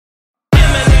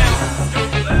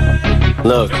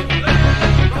Look,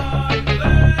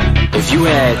 if you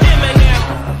had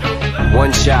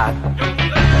one shot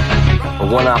or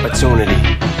one opportunity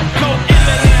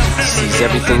to seize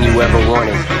everything you ever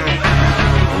wanted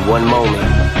in one moment,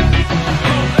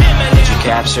 did you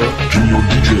capture it? Junior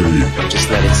DJ, just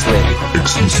let it slip.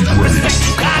 exclusive radio.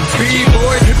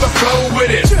 B-boy, hit the flow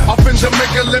with it. Up in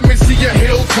Jamaica, let me see your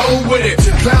heel toe with it.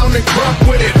 Clown and grunt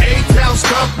with it. A-town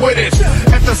stuck with it.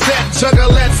 At the set,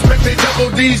 juggalettes make they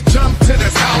double D's jump to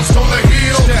this house on the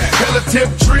hill. Hell a tip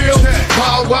drill.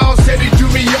 Bow Wow said he do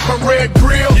me up a red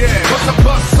grill. Bust a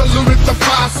bus, saluted the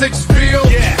 5-6 field.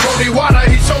 Cody Water,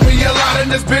 he showed me a lot in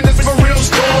this business for real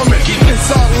storming. In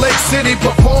Salt Lake City,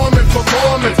 performing.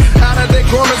 Out of their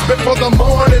garments before the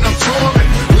morning, I'm charming.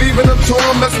 Leaving them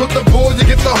torn, mess with the bull, you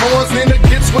get the horns. Nina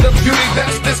gets with a beauty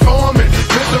that's disarming.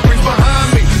 Misery's behind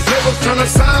me, labels trying to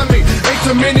sign me. Ain't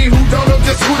too many who don't know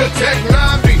just who the Tech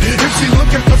 9 be. If she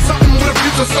looking for something with a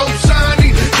future so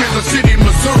shiny, Kansas City,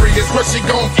 Missouri is where she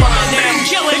gon' find me.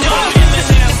 Killing all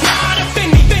it's not a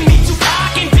Finny to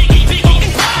rock and Biggie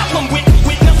and problem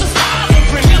with nothing's problem.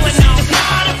 Killing all it's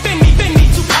not a Finny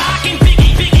to rock and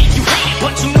Biggie, you hate it,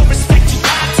 but you know respect you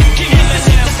got to give it.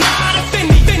 It's not a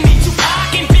Finny to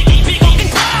rock and Biggie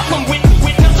and problem with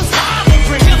nothing's problem.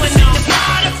 Killing all it's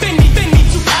not a Finny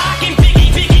to rock and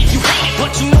Biggie, you hate it,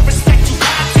 but you know respect you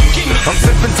got to give it. I'm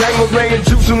sipping Tangeray and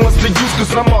juicing what's the use,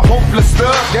 cause I'm a hopeless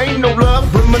thug. Ain't no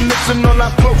love, reminiscing on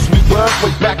how close we were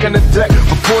way back in the day,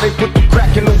 before they put the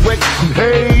crack in the way. And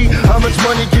hey, how much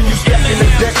money can you stack in the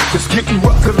deck? Just get you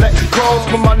up, collect calls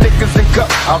from my niggas and cup.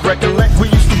 I recollect we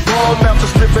used to ball, now the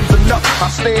stripping's enough. I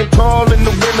stand tall in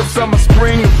the winter, summer,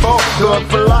 spring, and fall. Thug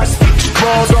for life,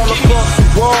 sprawled all across the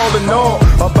wall and all.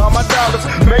 About my dollars,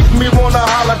 make me wanna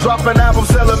holler. Drop an album,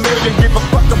 sell a million, give a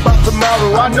fuck about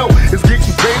tomorrow. I know it's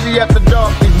getting crazy after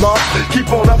dark, these marks.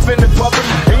 Keep on up in the public,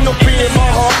 ain't no fear in my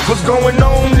heart. What's going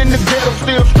on in the ghetto?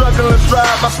 Still struggling,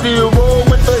 strive. I still roll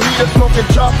with the heater, smoking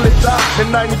chocolate top.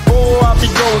 In 94, I'll be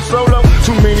going solo.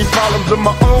 Too many problems of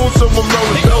my own, so I'm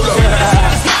rolling solo.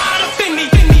 It's not a Finny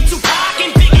to rock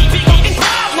and Biggie and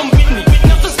problem with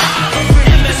nothing's problem.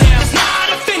 It's not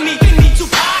a Finny to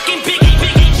rock and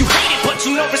Biggie, you hate it, but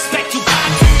you know respect you got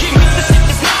to give me.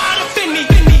 It's not a Finny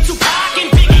to rock and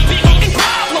Biggie and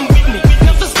problem with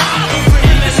nothing's problem.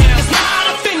 It's not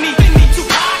a Finny to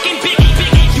rock and Biggie,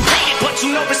 you hate it, but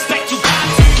you know respect you got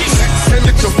to give me. Send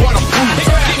it to what I'm proving.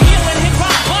 Killing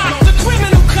hip-hop block, the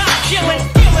criminal cop killing,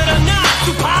 feel it or not,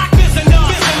 Tupac is enough.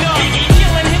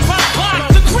 Killing hip-hop block,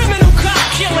 the criminal cop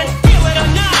killing, feel it or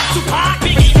not, Tupac,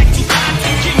 Biggie,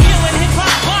 killing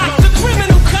hip-hop block, the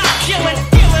criminal cop killing,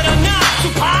 feel it or not,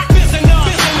 Tupac is enough.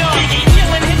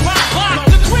 Killing hip-hop block,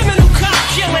 the criminal cop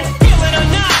killing, feel it or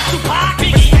not, Tupac,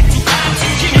 Biggie,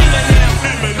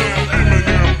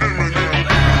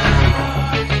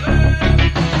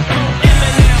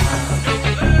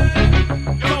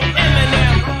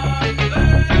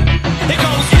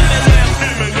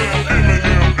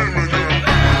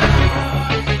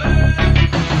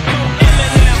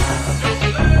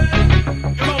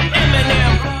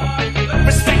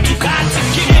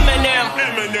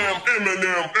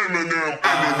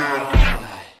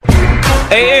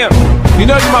 Hey, M, you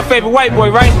know you're my favorite white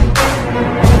boy, right?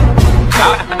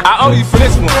 I owe you for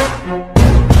this one.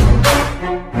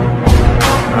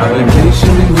 I've been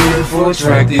patiently waiting for a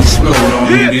track to explode on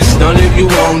you. Get stunned if you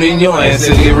want and your ass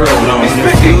will get rolled on.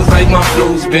 It feels like my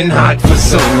flow's been hot for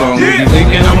so long. You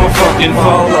thinking I'ma fucking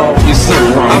fall off, you're so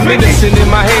wrong. I'm innocent in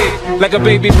my head, like a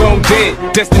baby bone dead.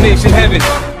 Destination heaven.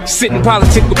 Sitting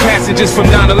politic with passengers from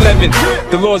 9/11.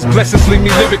 The Lord's blessings leave me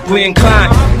lyrically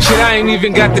inclined. Shit, I ain't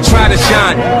even got to try to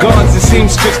shine. Guards and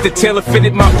seamstress that tailor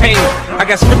fitted my pain. I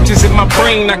got scriptures in my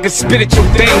brain, I can spit at your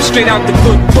dame. Straight out the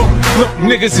good book, look,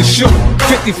 niggas is shook.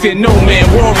 50 fear no man,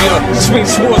 warrior. Swing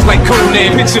swords like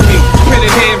Conan, picture me. Pen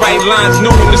in hand, write lines, know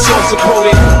them the source of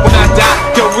quoted. When I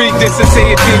die, don't read this and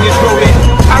say a genius wrote it.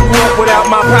 I grew up without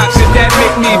my pops, shit that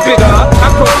make me bitter. I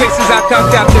quote cases I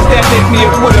conked out, cause that make me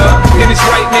a quitter. In this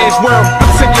right man's world,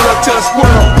 I'm similar to a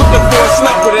squirrel. Looking for a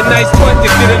slut with a nice butt to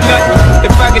get a nut.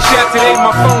 If I get shot today,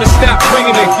 my phone will stop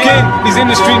ringing again. These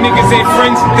industry niggas ain't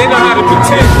friends, they know how to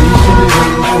pretend.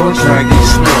 For a track to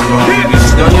explode on you. Get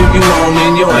stunned if you want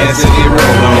and your ass will get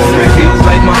rolled on. It feels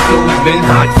like my flow's been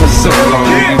hot for so long.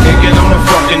 You thinking I'ma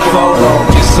fucking fall off,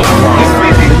 you're so wrong.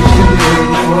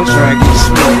 For a track to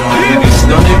explode on you. Get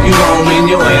stunned if you want and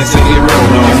your ass will get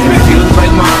rolled on. It feels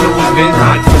like my flow's been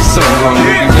hot for so long.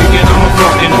 You thinking I'ma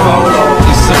fucking fall off,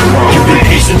 you're so wrong. You've been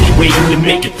patiently waiting to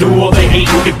make it through all the hate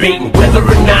and debating whether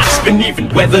or not it's been even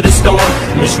weather the storm.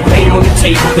 As you lay on the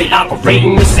table, they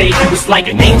operating to save you. It's like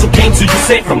an angel came to you,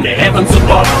 sent from the heavens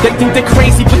above. They think they're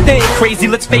crazy, but they ain't crazy.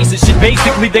 Let's face it, shit,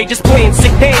 basically they just playing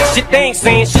sick dance. Shit, they ain't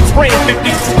saying shit, spraying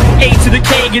 50s. A to the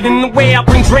K, get in the way, I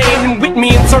bring drain and with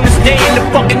me and turn this day into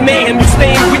fucking mayhem. You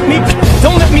staying with me?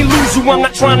 Don't let me lose you, I'm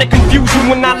not trying to confuse you.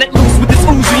 When I let loose with this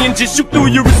Uzi and just shoot through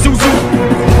your Isuzu.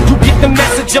 You get the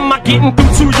message, am I getting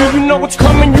through to you? You know what's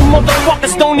coming, you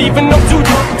motherfuckers don't even know, do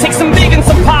you? Take some big and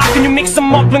some pop and you mix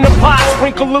them up in a pot.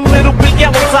 Sprinkle a little bit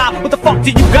yellow top. What the fuck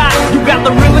do you got? You got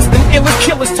the realest and illest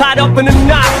killers tied up in a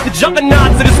knot. The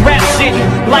juggernauts of this rap shit,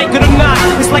 like it or not.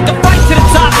 It's like a fight to the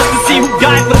top just to see who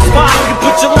died for the spot. You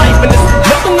put your life in this,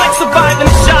 nothing like surviving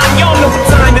a shot. Y'all know what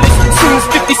time it is. Soon as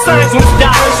 50 signs on the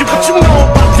dial. Shit, what you know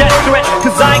about death threat?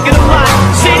 Cause I ain't gonna lie.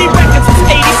 Shady Records is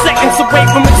 80 seconds away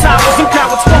from the towers. And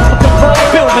cowards fuck with the wrong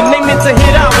building. They meant to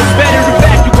hit ours. Better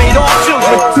evacuate all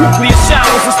children. Nuclear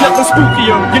showers, it's nothing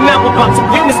spookier. You're now about to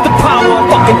witness the power of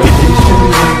fucking 50.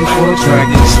 For a track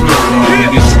and explode on. You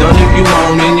get stunned if you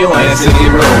own in your ass and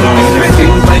get rolled on. It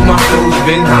feels like my flow's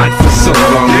been hot for so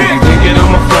long. You thinking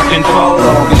I'ma fucking fall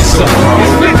off, it's so long.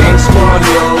 It's big squad,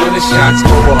 yo, when the shots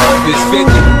go off. It's 50,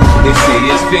 they say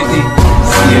it's 50.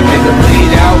 See a nigga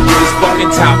bleed out with his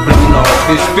fucking top blown off.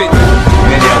 It's 50,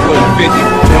 man, y'all go 50.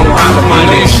 Don't holler my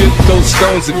name. You should throw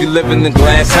stones if you live in a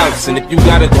glass house. And if you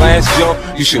got a glass jaw,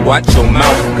 you should watch your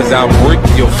mouth. Cause I'll break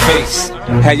your face.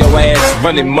 Have your ass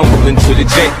running mumbling to the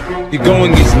J. You're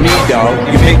going against me, dawg,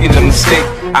 you're making a mistake.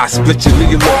 I split you,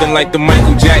 leave you looking like the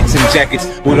Michael Jackson jackets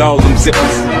with all them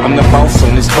zippers. I'm the boss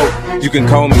on this boat, you can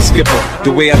call me Skipper.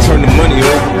 The way I turn the money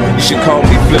over, you should call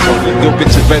me Flipper. Yo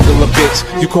bitch a regular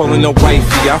bitch, you calling her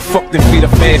wifey. I fucked and feed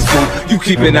her fast food, you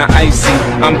keeping her icy.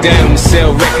 I'm down to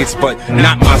sell records, but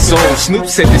not my soul. Snoop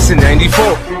said this in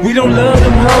 94. We don't love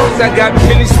them hoes, I got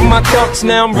pennies for my thoughts,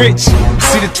 now I'm rich.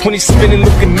 See the 20 spinning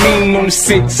looking mean on the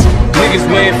 6. Niggas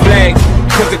wearing flags,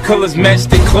 cause the colors match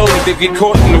their clothes. They get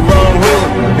caught in the wrong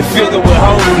hood and feel it with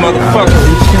hoes, motherfucker.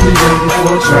 You should be ready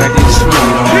for a track and explode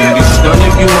on. You get stunned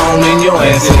if you own in your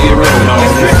ass and get rolled on.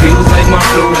 It feels like my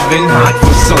flow's been hot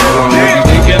for so long. You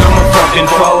thinking I'ma fucking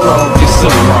fall off, it's so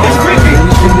long. You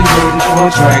should be ready for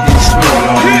a track and explode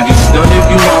on. You get stunned if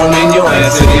you own in your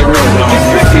ass and get rolled on.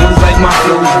 It feels like my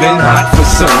flow's been hot for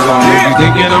so long. You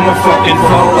thinking I'ma fucking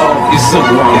fall off, it's so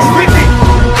long.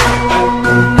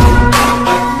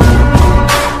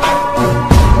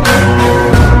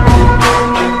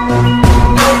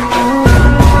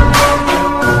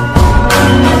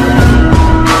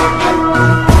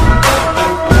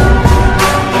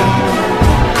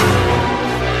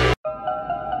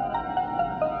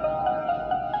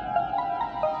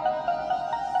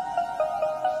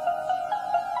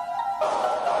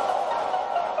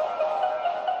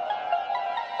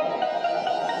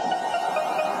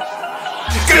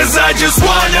 Cause I just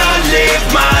wanna live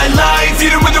my life.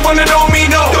 You don't really wanna know me,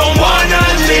 no. Don't wanna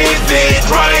live it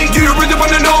right. You don't really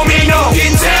wanna know me, no. You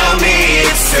can tell me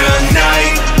it's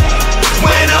tonight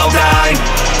when I'll die,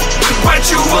 but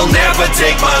you will never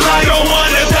take my life. Don't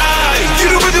wanna die.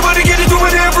 You don't really wanna get into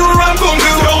whatever I'm gonna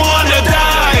do. Don't wanna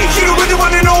die. You don't really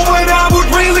wanna know what I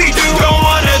would really do. Don't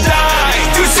wanna die.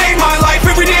 You save my life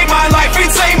every day, my life,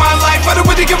 and save my life. I don't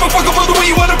really give a fuck about the way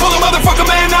you wanna pull a motherfucker,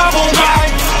 man. I won't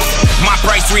die. My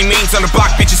price remains on the block,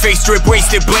 bitches face drip,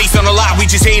 wasted, blaze on the lot. We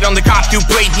just hate on the cop, do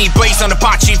blade, need blaze on the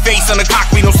pot, cheap face on the cock.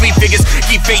 We don't sleep figures,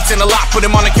 keep fates in the lot. Put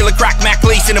him on a killer crack, Mac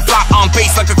lace in the flop, on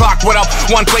pace like a clock. What up?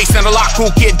 One place on the lock,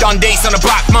 cool kid, done days on the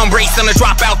block. Mom race on the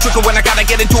dropout, trickle when I gotta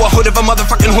get into a hood of a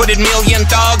motherfucking hooded million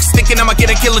thugs. Thinking I'ma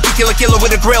get a killer to kill a killer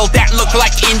with a grill that look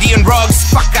like Indian rugs.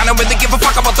 Fuck, I don't really give a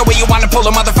fuck about the way you wanna pull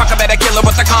a motherfucker, better kill her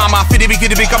with the karma. Fitty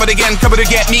be covered again, cover to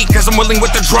get me, cause I'm willing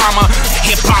with the drama.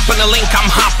 Hip hop in the link, I'm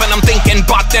hopping, I'm thinking,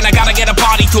 but then I gotta get a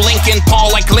body to Lincoln.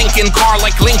 Paul like Lincoln, car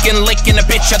like Lincoln, licking a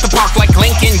bitch at the park like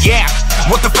Lincoln, yeah.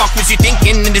 What the fuck was you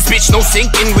thinking? In this bitch no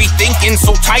sinking, rethinking,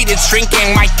 so tight it's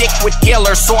shrinking. My dick with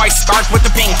killer, so I start with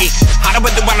the pinky. I don't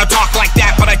really wanna talk like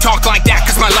that, but I talk like that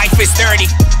cause my life is dirty.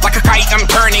 Like a kite I'm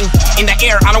turning, in the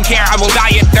air I don't care, I will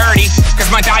die at 30. Cause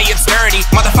my diet's dirty.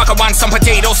 Motherfucker wants some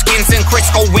potato skins and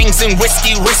Crisco wings and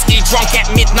whiskey, risky, drunk at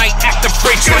midnight at the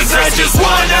fridge. Cause I just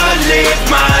wanna live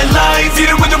my life. You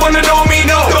don't really wanna know me,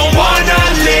 no. Don't wanna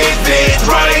live it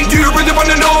right. You don't really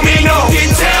wanna know me, no. You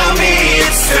can tell me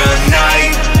it's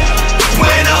tonight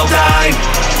when I'll die,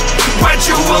 but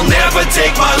you will never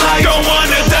take my life. Don't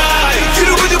wanna die. You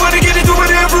don't really wanna get into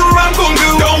whatever I'm gonna do.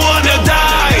 Don't wanna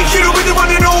die. You don't really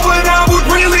wanna know what I would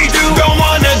really do. Don't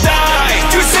wanna die.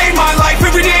 You save my life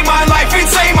every day, my life, and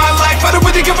save my life. I don't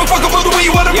really give a fuck about the way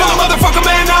you wanna pull a motherfucker,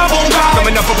 man. I won't die.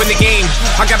 Coming up in the game,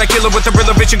 I got a killer with a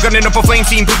real bitch mission, gunning up a flame,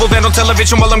 seeing people dead on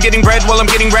television while I'm getting bread, while I'm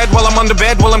getting red, while I'm on the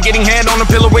bed, while I'm getting head on a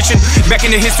pillow wishing. Back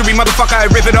into history, motherfucker,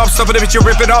 I rip it up, stuff it if you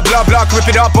rip it up, blah blah, rip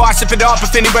it up, or I sip it up.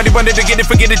 If anybody wanted to get it,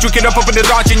 forget it, drink it up, open the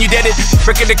dodge and you dead it.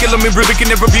 Breaking the killer, me really can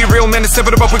never be real, man.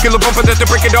 Step it up, we kill a bumper that to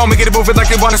break it all, make it move it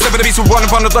like they wanna. Step it a piece of one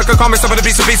upon the like a commerce, step it a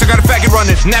piece of I got a faggot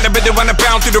running. Now the bit that wanna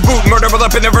bound to the root, murder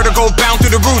up in the vertical, bound to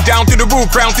the root, down to the roof,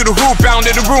 crown to the hoop, bound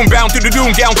to the room, bound to the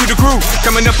doom, down to the crew.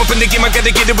 Coming up in the game, I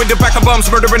gotta get it with the back of bums,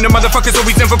 murdering the motherfuckers,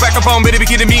 always in for back of home. Better be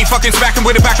kidding me, fucking smacking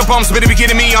with a pack of bums. Better be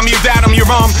kidding me, I'm your dad, I'm your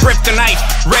mom. Rip the knife,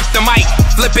 rip the mic,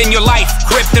 flipping your life,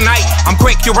 kryptonite. I'm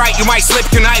quick, you're right, you might slip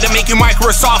tonight. I make you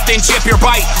Microsoft and chip your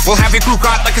bite. We'll have your crew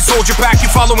caught like a soldier pack. You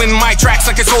following my tracks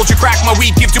like a soldier crack. My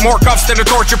weed gives you more cuffs than a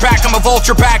torture pack. I'm a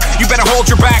vulture pack, you better hold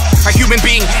your back. A human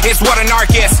being is what a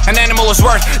narc is. An animal is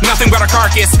worth nothing but a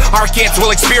carcass. Our kids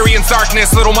will experience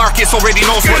darkness. Little Marcus already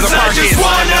knows where the park is. I just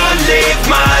wanna live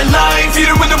my life. You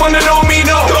don't really wanna know me,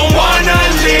 no. Don't wanna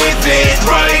live it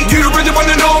right. You don't really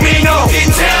wanna know me, no. Then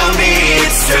tell me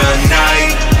it's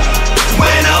tonight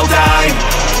when I'll die,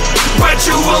 but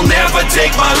you will never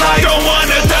take my life. Don't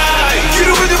wanna die. You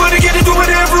don't really wanna get into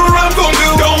whatever I'm gon' do.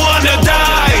 Don't wanna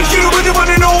die. You don't really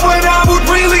wanna know what I would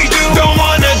really do. Don't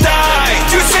wanna die.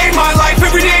 You save my life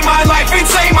every day, my life ain't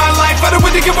save my life. I don't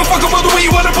really give a fuck about the way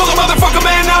you wanna pull a motherfucker,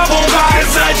 man, I won't lie.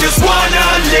 'Cause I just wanna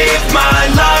live my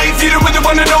life. You don't really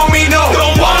wanna know me, no.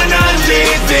 Don't wanna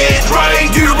live it right.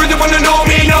 You don't really wanna know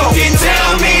me, no. Then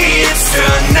tell me it's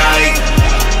tonight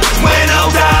when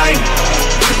I'll die,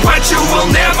 but you will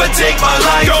never take my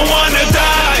life. Don't wanna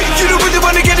die. You don't really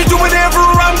wanna get into whatever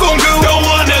I'm gon' do. Don't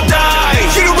wanna die.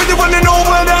 You don't really wanna know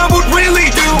what I would really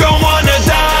do. Don't wanna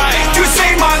die. You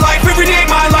save my life every day,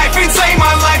 my life ain't save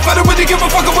my life. I don't really give a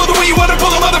fuck about the way you wanna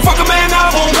pull a motherfucker, man, I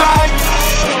won't die.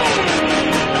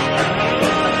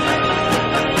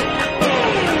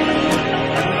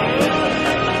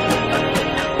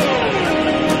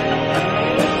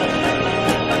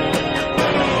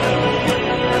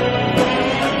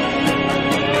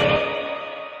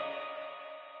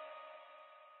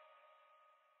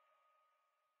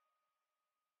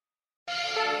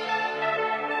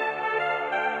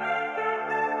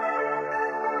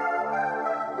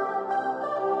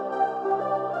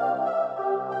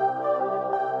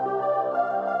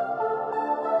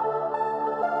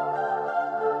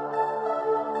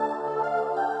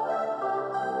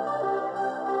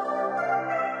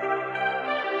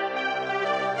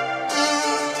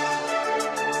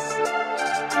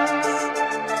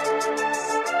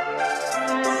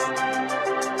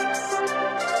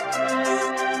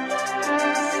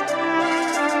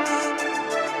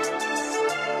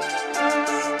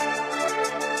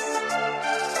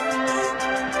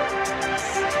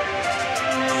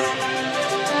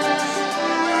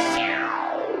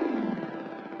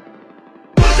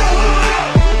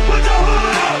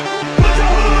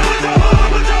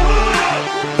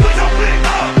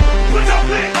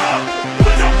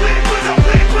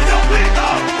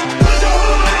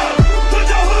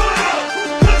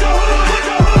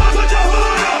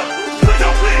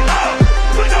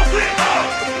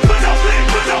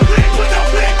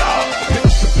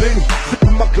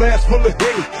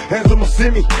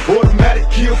 Automatic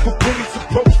kill for police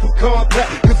approach for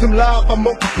contact. Cause I'm live, I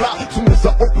multiply. Soon as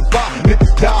I open fire,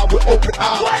 niggas die with open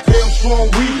eyes. Damn strong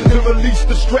weed, then release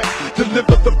the stress.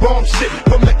 Deliver the bomb shit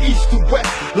from the east to west.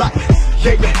 Like,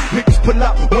 yeah, niggas pull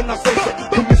out when I say so.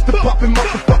 Commits to popping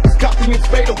motherfuckers, copying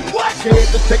fatal. Scared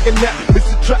to take a nap,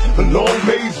 it's a trap. A long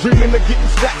maze, dreaming of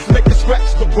getting stacks. Make a scratch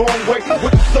the wrong way.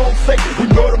 What the song say, we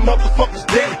know the motherfuckers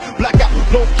dead. Blackout,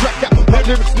 no track out, my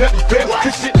lyrics never fail.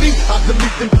 This shit leave, I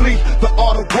delete and flee. The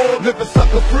art of war, live a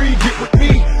sucker free. Get with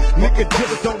me, nigga,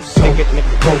 just don't sing it,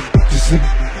 nigga, go to sleep.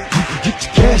 You can get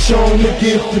your cash on,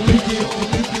 nigga, if the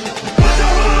people.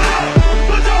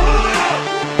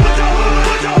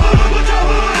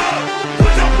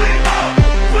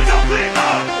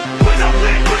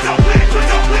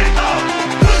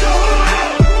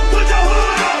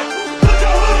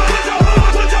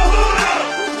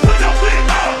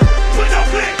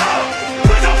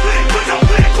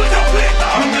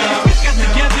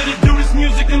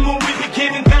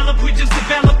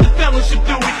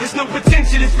 There's no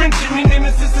potential, it's friendship, me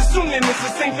nemesis, assume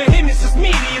nemesis. Ain't for him, it's just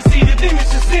media. See the image,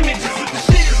 just images with the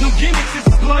shit. There's no gimmicks, it's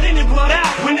just blood in and blood out.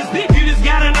 When it's beef, you just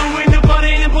gotta know when to butt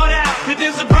in and butt out. If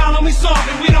there's a problem, we solve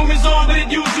it. We don't resolve it, it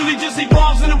usually just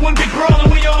evolves into one big brawl.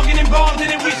 And we all get involved in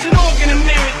it, we should all get a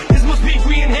merit. This must beef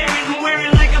we inherit and wear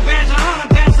it like a badge of honor.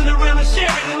 Pass it around and share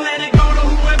it and let it go to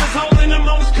whoever's holding the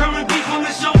most current beef on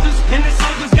their shoulders. And the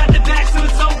soldiers got the backs and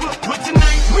it's over. But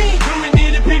tonight, we ain't coming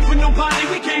here to beef with nobody,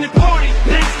 we came to party.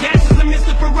 Thanks, Cash is a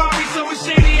Mr. Ferrari, so it's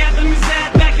shady at the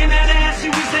Mizad. Back in that ass, she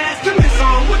was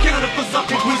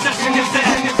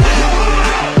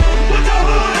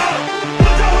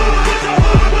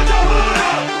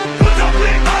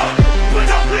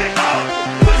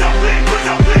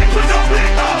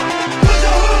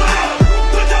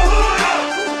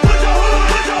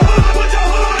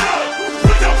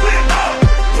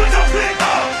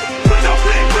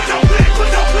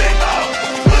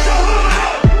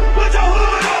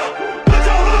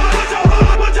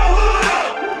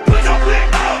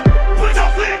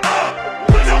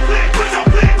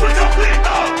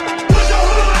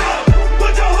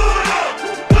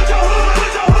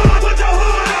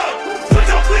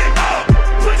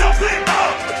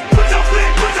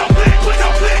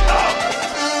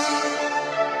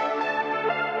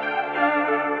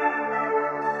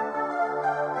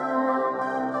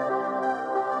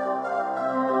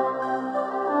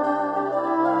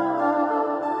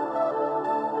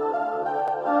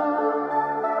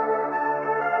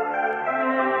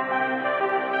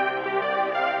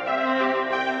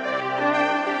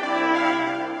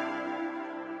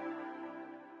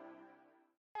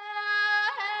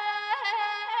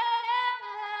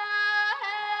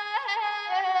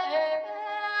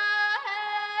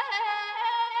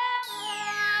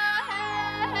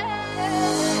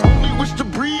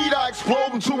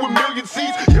explode into a million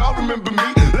seeds. Y'all remember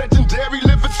me, legendary,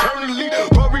 live eternally.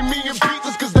 Bury me in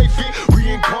pieces cause they fit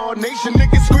reincarnation.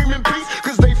 Niggas screaming peace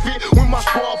cause they fit when my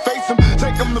squad face them.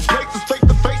 Take them to places face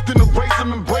to face, then erase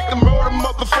them and break them. All the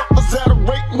motherfuckers at a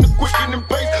rate and the quicken and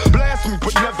pace. Blast me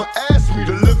but never ask me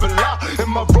to live a lie.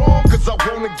 Am I wrong? Cause I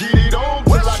wanna get it on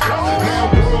till I die. Now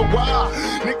worldwide,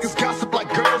 niggas gossip like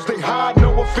girls, they hide.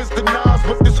 No offense to Nas,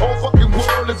 but this whole fucking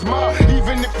world is mine.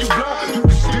 Even if you blind, you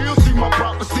can still see my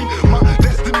prophecy. My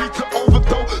destiny to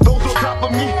overthrow those on top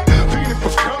of me. Feeding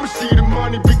for currency, the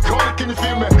money be calling, can you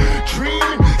feel me?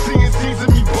 Dreaming, seeing season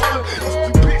me ballin'.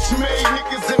 Bitch made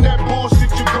niggas in that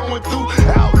bullshit you going through.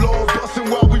 Outlaws bustin'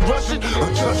 while we rushin',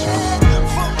 untouchable.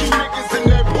 Fuck you niggas in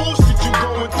that bullshit you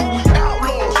going through. We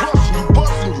outlaws rushin' you,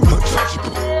 bustin' you,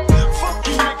 untouchable. Fuck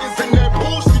you niggas in that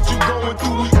bullshit you going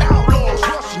through. We outlaws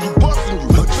rushin' you, bustin' you,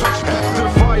 untouchable. After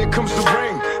the fire comes the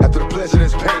rain, after the pleasure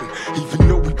there's pain. Even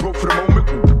though we broke for the moment,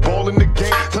 we be ballin' the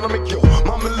game. Tryna make yo,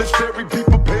 my military be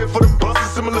prepared for the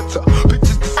buses. Similar to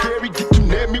bitches too scary, get you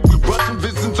near me. We rushin'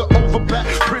 visions to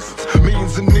overpacked prisons.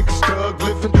 Millions of niggas thug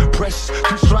living, precious.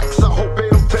 2 strikes, I hope they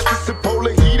don't test us. And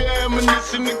polar heat,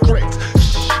 ammunition and crates.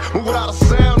 Shh, move without a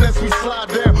sound as we slide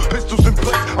down. Pistols in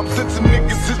place, I'm sensing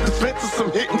niggas is defenses.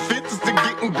 I'm hitting fences and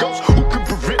getting ghosts. Who could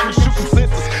prevent me shooting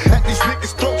senses at these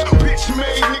niggas' throats? Bitch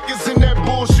made niggas in that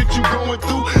bullshit you going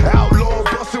through. Outlaw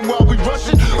bustin' while we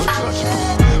rushin',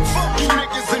 untouchable. Fuck you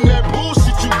niggas in that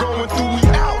bullshit you going through. We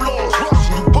outlaws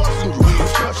rushin' you, bustin' you,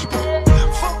 untouchable.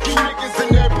 Fuck you niggas in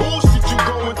that bullshit you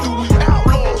going through. We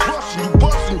outlaws rushin' you,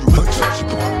 bustin' you,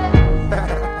 untouchable.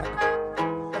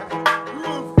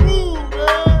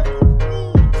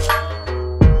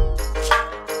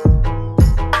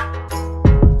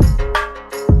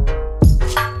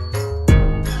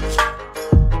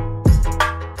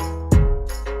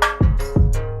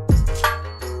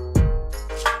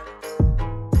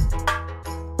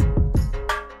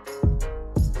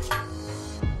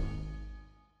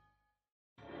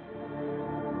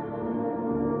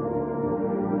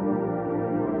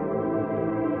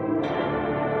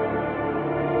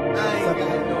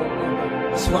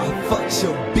 That's why I fucked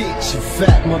your bitch, you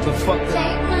fat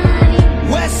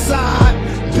motherfucker. West side,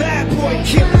 bad boy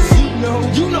killers.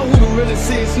 You know who the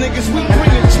realest is, niggas. We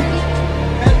bring it to you.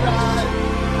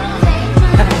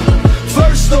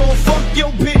 First off, fuck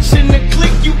your bitch in the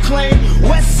clique you claim.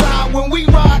 West side, when we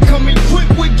ride, come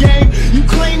equipped with game. You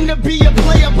claim to be a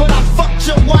player, but I fucked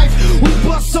your wife. We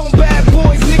bust on bad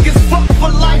boys, niggas fuck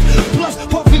for life. Plus,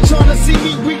 Puffy tryna see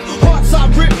me weak, hearts I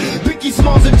rip. Biggie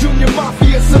Smalls and Junior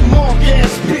Mafia, some mark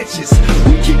ass bitches.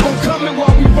 We keep on coming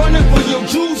while we running for your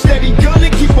jewels. Steady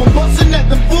gunning, keep on busting at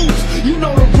the boots. You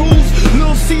know the rules.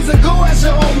 Little Caesar, go ask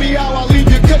your homie how I leave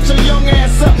you. Cut your young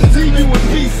ass up, leave you in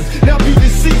pieces. Now be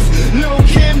deceased. Lil'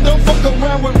 Kim, don't fuck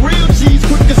around with real G's.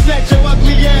 Quick to snatch your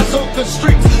ugly ass off the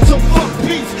streets. So fuck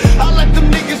peace. I let them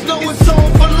niggas know it's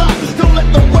on for life. Don't let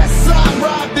the West Side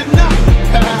ride the night.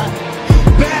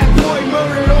 Bad boy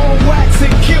murdered on wax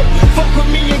and killed. Fuck with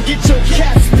me and get your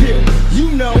cats peeled.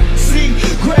 You know, see,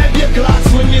 grab your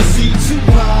Glocks when you see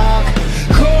Tupac.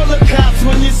 Call the cops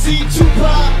when you see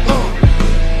Tupac.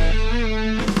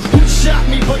 You shot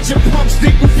me, but your pumps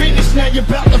didn't finish. Now you're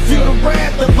about to feel the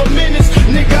wrath of a menace.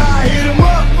 Nigga, I hit him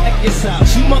up. It's out.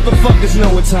 You motherfuckers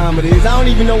know what time it is. I don't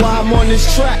even know why I'm on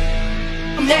this track.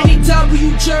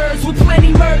 NEW jurors with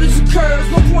plenty murders occurs.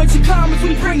 No points and commas,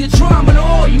 we bring the drama to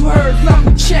all you heard. Now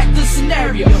check the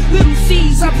scenario. Little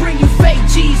C's, I bring you fake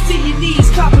G's to your knees.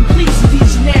 Copping please in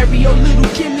these scenario.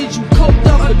 Little Kim, did you coked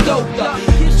up or doped up?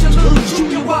 Here's your little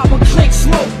junior wobble click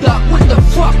smoked up. What the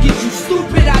fuck is you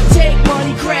stupid? I take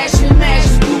money, crashing and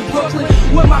mashing through Brooklyn.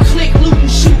 With my click looting,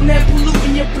 shooting and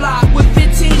polluting your block. With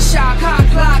 15 shot, hot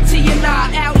clock to your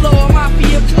knot. Outlaw,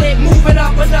 mafia click, moving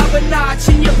up another notch.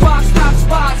 In your box, top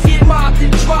spots, get mobbed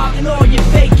and dropped. And all your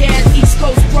fake ass East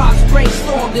Coast props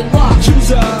brainstormed and locked.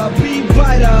 Chooser, be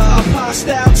brighter, a pop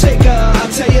style taker. I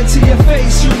tell you to your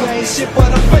face, you ain't shit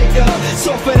but a faker.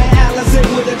 So for the Alizé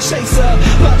with a chaser,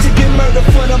 about to get murdered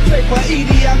for the paper.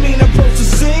 Edie, I mean approach the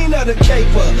scene of the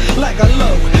caper. Like a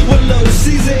loaf, with low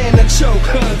Caesar and a choke,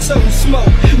 total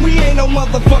smoke. We ain't no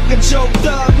motherfucking joke,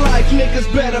 thug life,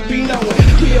 niggas better be knowing.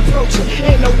 We approaching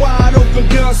in a wide open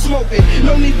gun smoking.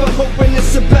 No need for hoping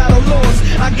it's a battle lost.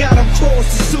 I got them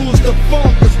crossed as soon as the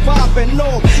funk is popping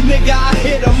off. Nigga, I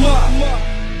hit them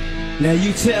up. Now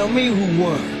you tell me who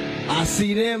won. I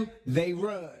see them, they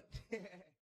run.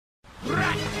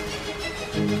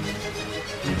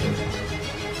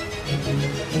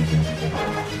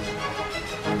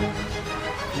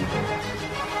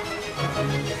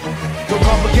 So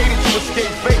complicated to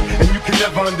escape fate, and you can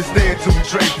never understand till we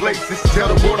trade places. Tell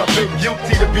the world I've been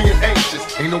guilty to being anxious.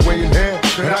 Ain't no way in hell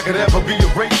that I could ever be a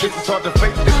racist. It's hard to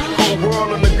face this cold world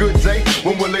on a good day.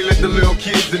 When will they let the little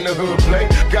kids in the hood play?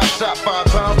 Got shot 5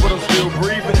 times, but I'm still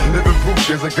breathing. Living proof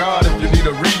there's a God if you need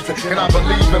a reason. And I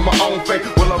believe in my own faith.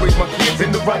 Will I raise my kids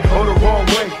in the right or the wrong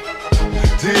way?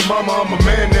 Dear mama, I'm a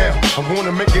man now. I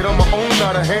wanna make it on my own,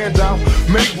 not a handout.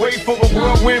 Make way for a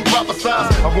whirlwind prophesize.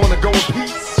 I wanna go in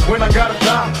peace when I gotta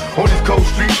die on these cold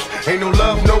streets. Ain't no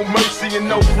love, no mercy, and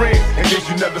no friends. In case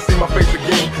you never see my face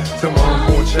again, to my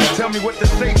unborn child. Tell me what to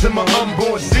say to my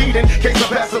unborn seed. In case I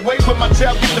pass away, when my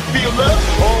child get to feel love.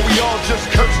 Or we all just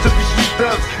cursed to be street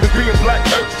thugs. And being black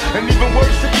hurts, and even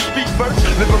worse if you speak first.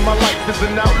 Living my life as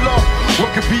an outlaw, what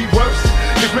could be worse?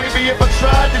 Cause maybe if I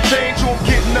tried to change who I'm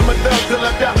kidding, I'm a thug till I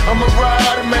die. I'm a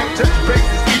rider, man, touch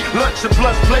bases, eat lunch and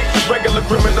plus plates. A regular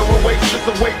criminal awaits, just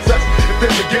awaits us. If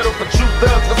there's a ghetto for true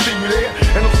thugs, I'll see you there.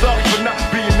 And I'm sorry for not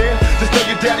being there. Just tell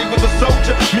your daddy was a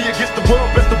soldier, me against the world,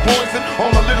 best of boys and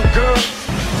all my little girls.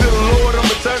 To the Lord, I'm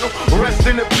eternal, rest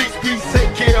in the peace, peace,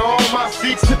 take care of all my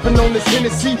seats. Sipping on this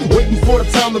Hennessy, waiting for the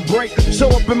time to break. Show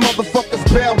up and motherfuckers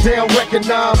bow down,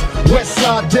 recognize. West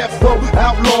side death row,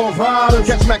 outlaw riders.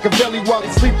 Catch Machiavelli while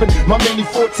he's sleeping. My mini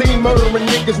 14 murdering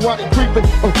niggas while they creeping.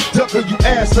 Duck or you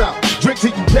ass out, drink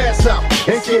till you pass out.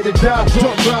 Ain't scared to die,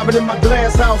 drunk driving in my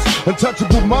glass house.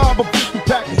 Untouchable mob of 50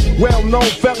 packers. Well-known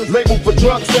fellas labeled for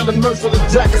drugs, selling merciless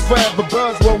jackets. Forever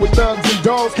buzz, roll with thugs and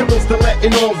dogs. Criminals still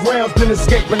letting off rounds, been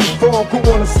escaping the fall. Who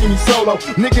wanna see me solo?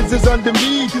 Niggas is under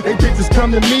me, they bitches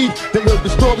come to me. They heard the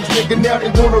stories, nigga, now they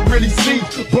wanna really see.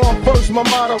 Born first, my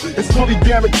motto is fully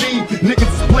guaranteed.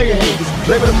 Niggas is player haters,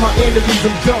 label my enemies,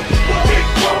 I'm dumb.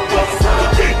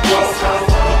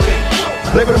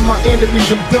 Label my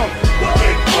enemies, I'm dumb.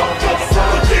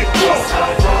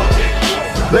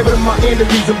 Label my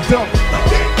enemies, I'm dumb.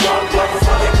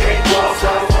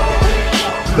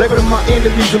 Label my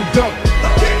enemies, I'm dumb.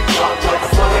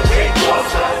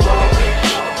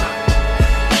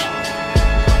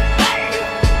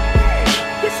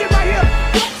 This shit right here,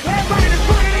 everybody that's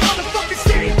running in the fucking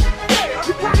city. Yeah,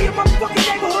 you proud of your motherfucking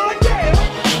neighborhood? Yeah.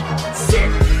 Shit.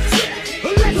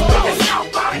 Let's go.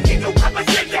 Southbound, nigga,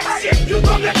 represent that shit. You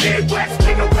from the Midwest,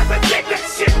 nigga, represent that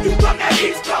shit. You from the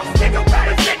East Coast, nigga,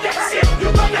 represent that shit. You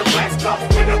from the West Coast,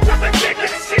 nigga, represent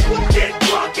that shit. Get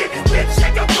drunk in this bitch,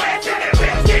 shake a glass at it,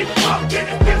 bitch. Get drunk in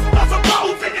this bitch, bust a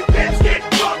rose in this bitch. Get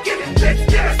drunk in this bitch,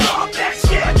 get us all that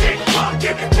shit. Get drunk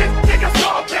in this bitch, take us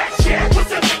all that shit.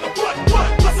 What's a nigga, what?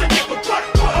 What's a nigga, what?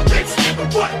 A bitch nigga,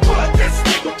 what? This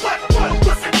nigga, what?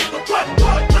 What's a nigga, what?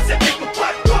 What's a nigga,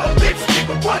 what? A bitch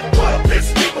nigga, what? This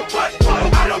nigga, what?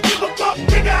 I don't give a fuck,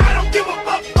 nigga, I don't give a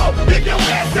fuck. Oh, pick your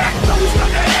ass back, so we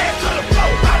stuck that ass to the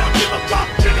floor. I don't give a fuck,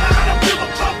 nigga, I don't give a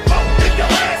fuck. Oh, pick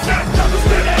your ass back, so we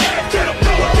stuck that ass to the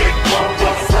floor.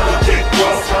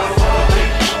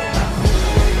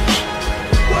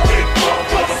 Get drunk,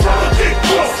 get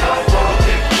drunk,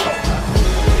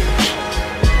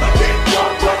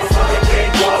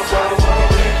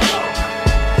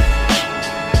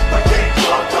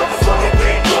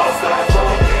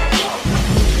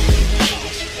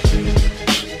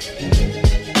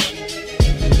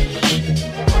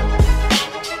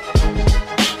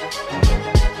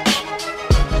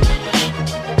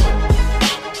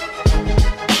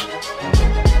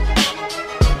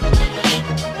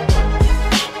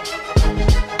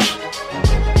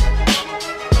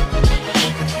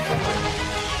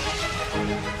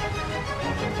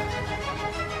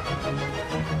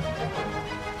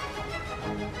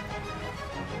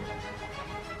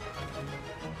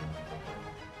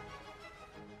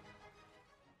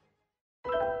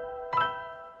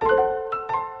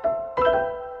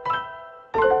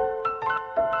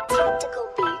 Tactical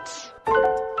beats.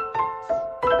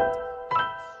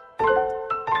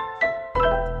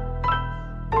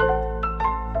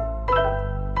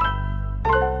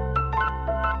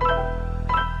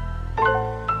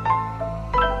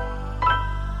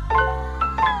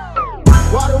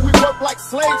 Why do we work like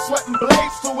slaves, sweating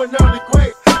blades to an early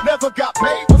grave? Never got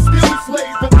paid, but still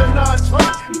slaves, but they're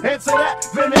non-trained. Answer that,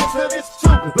 then answer this too.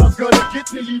 Love's gonna get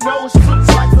to you, know it's true,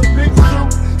 like the big shoe.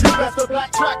 You best to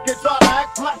backtrack and try to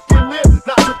act black and live,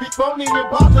 not to be phony and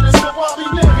positive, so while we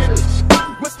living.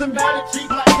 What's the matter, G?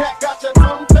 Black cat got your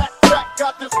tongue back,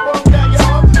 got this phone down your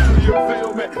arm. Do you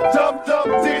feel me? Dumb,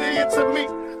 idiot to me,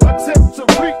 attempt to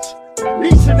reach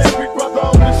each and every brother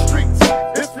on the streets.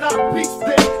 If not peace,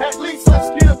 then at least let's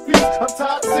get a piece. I'm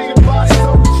tired of seeing bodies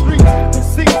on the streets and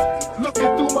seats.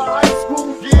 Looking through my high school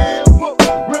yearbook,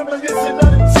 reminiscing of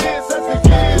the tears as the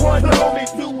years. 1 homie,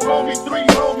 2 homies, 3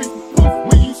 homies. Poof,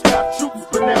 we used to have troops,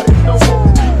 but now there's no more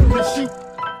people to shoot.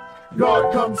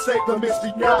 God comes save the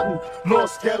misbegotten.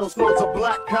 Lost ghettos, loads of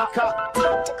black cop.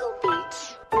 Tactical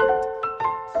beats.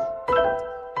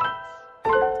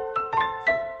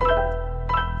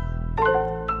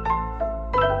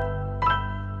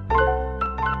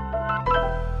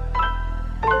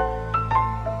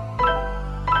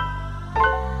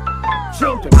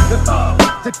 Children, the thug,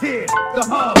 the kid, the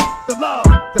hub, the love,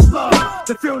 the slug,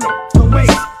 the funeral, the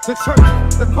waste, the church,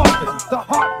 the coffin, the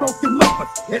heartbroken lovers.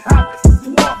 It happens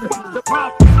too often. The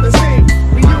problem, the scene,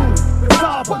 the you, the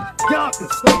sovereign,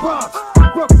 Yonkers, the Bronx,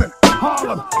 Brooklyn,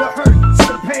 Harlem, the hurt,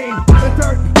 the pain, the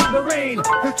dirt, the rain,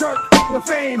 the jerk, the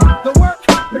fame, the work,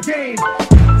 the game.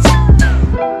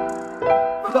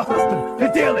 The hustling, the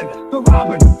dealing, the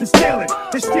robbing, the stealing,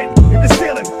 the shit, the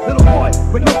stealing. Little boy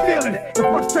with no feeling, the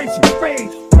frustration,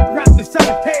 rage, wrapped inside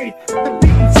a cage, the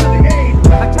beating, silly aid.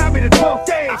 I carried it 12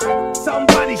 days.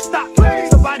 Somebody stop,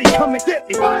 somebody come and get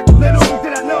me. Little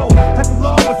did I know that the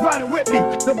law was riding with me.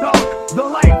 The dark, the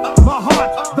light, my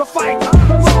heart, the fight, the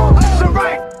wrong, the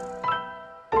right.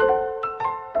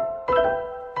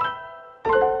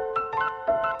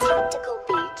 Tactical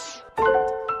beats.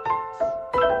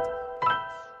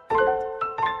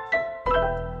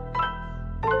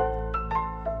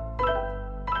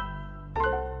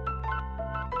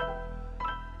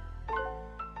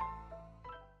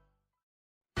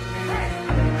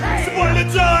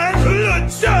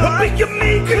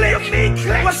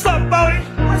 What's up, Bodie?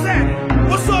 What's happening?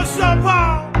 What's up, Sean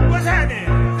Paul? What's happening?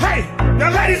 Hey, now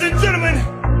ladies and gentlemen,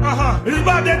 it's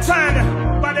about that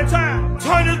time,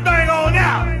 turn this thing on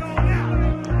out.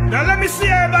 Now let me see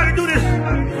everybody do this.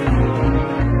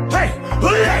 Hey,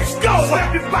 let's go.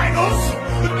 Happy bangles,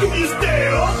 do you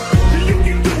still? You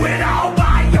can do it all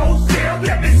by yourself.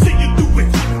 Let me see you do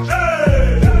it.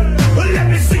 Hey, let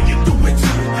me see you do it.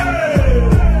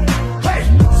 Hey,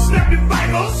 snappy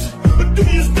bangles, do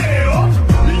you still?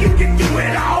 You can do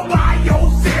it all by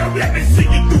yourself. Let me see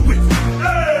you do it.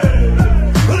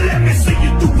 Let me see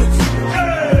you do it.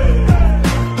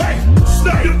 Hey,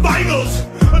 snap your bangles,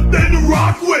 and then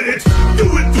rock with it. Do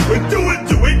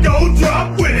it, go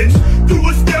drop with it. Do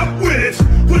a step with it,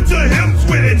 put your hips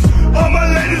with it. All my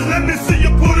ladies, let me see you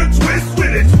put a twist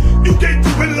with it. You can't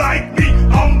do it like me,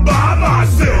 I'm by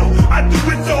myself. I do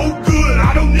it so good,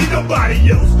 I don't need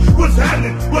nobody else. What's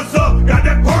happening? What's up? Got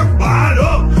that perk fired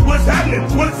up. What's happening?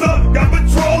 What's up? Got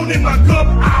Patron in my cup.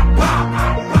 I pop,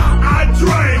 I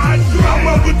drink. I'm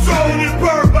a Patron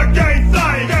perk, I can't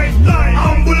think.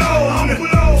 I'm blown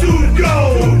to go.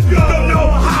 Don't know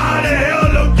how the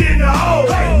hell I'm getting home.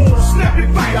 Snap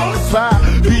it back on the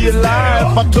side. Be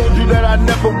alive. I told you that I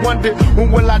never wondered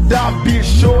when will I die. Be a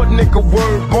short nigga,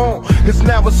 word born. It's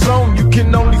now a song. You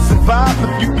can only survive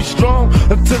if you be strong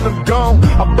until I'm gone.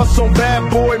 I bust on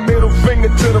bad boy, middle finger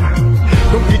to the.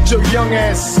 Don't get your young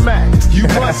ass smacked. You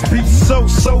must be so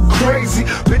crazy.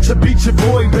 Bitch, I beat your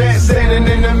boy bad, standing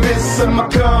in the midst of my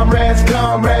comrades.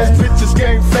 Bitches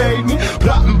can't fade me.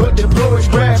 Plotting but the boys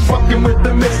grass, fucking with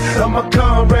the midst of my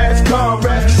comrades.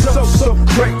 So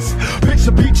crazy. Bitch,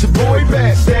 I beat your boy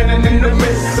bad, standing in the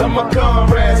midst of my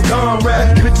comrades.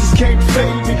 Bitches can't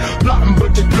fade me. Plotting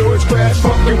but the boys grass,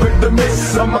 fucking with the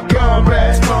midst of my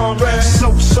comrades.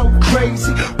 So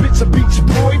crazy. Bitch, I beat your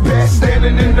boy bad,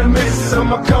 standing in the midst of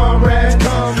my comrades.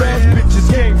 Bitches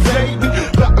can't fade me.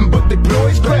 Plotting but the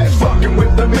boys grass, fucking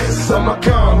with the midst of my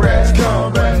comrades.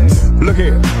 Look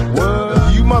here,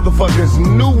 what? You motherfuckers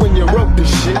knew when you wrote this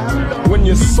shit, when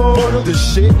you spoiled the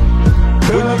shit,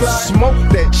 when you smoked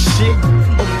that shit,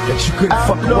 that you couldn't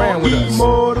fuck around with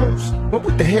us.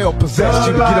 What the hell possessed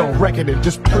you to get on record and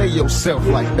just play yourself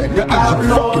like that? Nigga,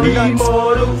 you fucking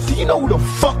nuts. Do you know who the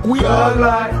fuck we are?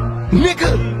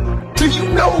 Nigga, do you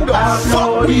know who the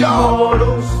fuck we are?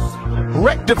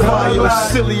 Rectify your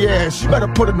silly ass. You better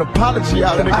put an apology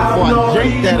out, nigga, before I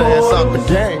yank that ass out the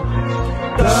game.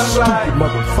 Stupid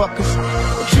motherfuckers.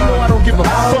 But you know I don't give a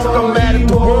fuck, I'm mad at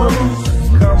the world.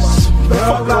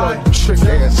 Fuck all you trick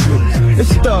ass niggas.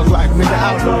 It's thug like nigga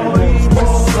out on the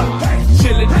west side.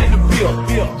 Chillin' in the bill,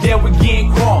 yeah, we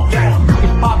getting crunk.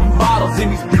 Popping bottles in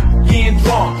these getting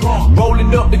drunk.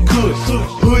 Rolling up the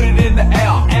kush, put it in the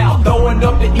air. Throwing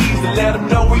up the easy, let them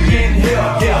know we getting here.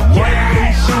 Yeah, brand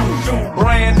new shoes,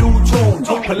 brand new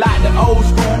tune. Polite the old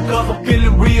school, cause I'm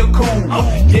feeling real cool.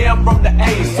 Yeah, I'm from the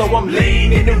A, so I'm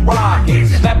leaning and rocking.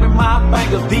 Snapping my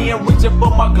fingers, then reaching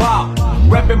for my Glock.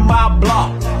 Repping my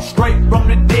block, straight from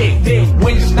the deck.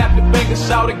 When you snap your fingers,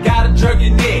 shout it, gotta jerk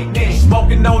your neck.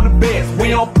 Smoking on the best, we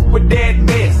don't f with that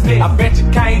mess. I bet you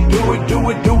can't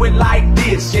do it like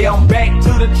this. Yeah, I'm back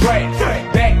to the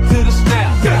track, back to the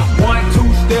snap. 1,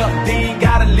 2 step, then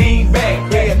gotta lean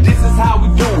back. Yeah, this is how we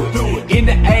do it in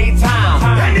the A time.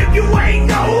 And if you ain't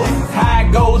know, this is how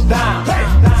it goes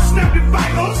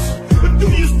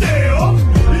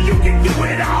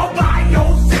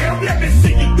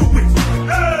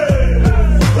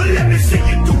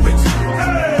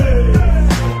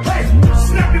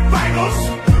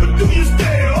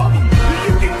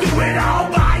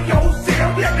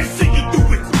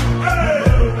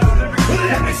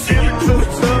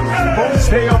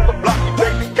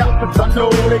know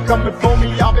they coming for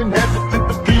me. I've been hesitant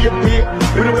to be a hit.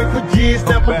 Been away for years,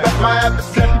 never back my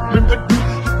adversary. Been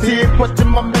reduced to tears, question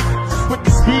my messages with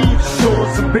the speed. Sure,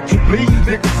 some bitch you bleed.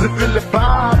 Niggas are feeling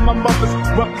fine. My mother's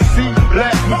rough to see.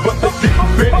 Blast me, but they didn't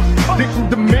finish. Didn't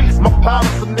diminish my power,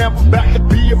 so now I'm back to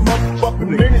be a motherfucking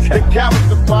menace. They cowards,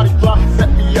 the party block set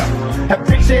me up. Have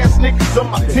bitch ass niggas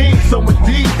on my team, so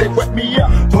indeed they wet me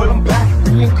up. But I'm back,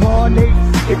 reincarnated.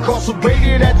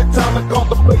 Incarcerated at the time I called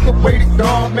the break away to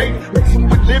God made it. Mixing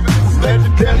with living was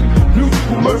legendary.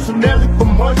 Beautiful mercenary for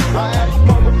money. I asked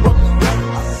motherfuckers back.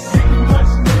 I see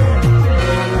much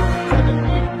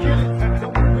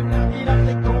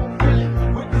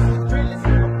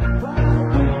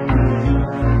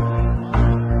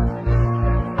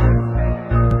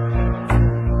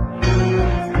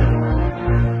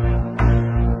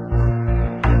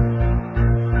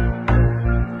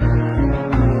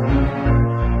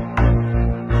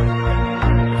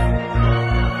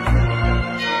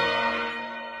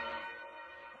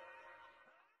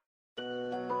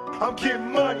I'm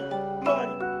getting money,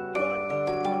 money,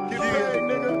 get paid,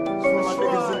 nigga. For my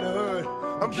niggas in the hood,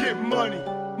 I'm getting money,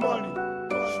 money.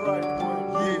 That's right, boy.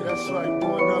 Yeah, that's right,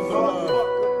 boy. Nothing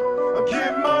love. I'm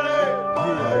getting money.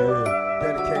 Yeah.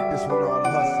 Dedicate this one to all the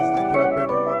hustlers that get up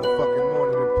every motherfucking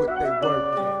morning and put their work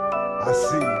in. I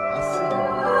see you,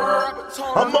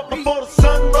 I'm up before the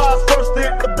sunrise, first to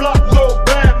hit the block, little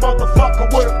bad motherfucker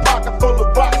with a pocket full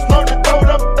of rocks. Learn to throw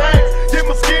them things, get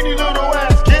my skinny little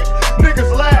ass kicked.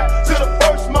 Niggas laugh till the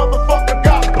first motherfucker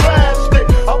got blasted.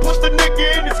 I put the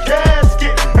nigga in his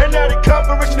casket, and now they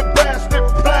covering the bastard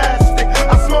plastic.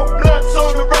 I smoke blunts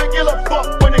on the regular,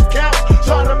 fuck when it counts.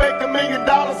 Trying to make $1 million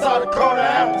out of quarter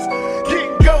ounce.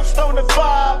 Getting ghost on the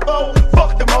 5-0.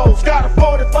 Fuck them hoes, got a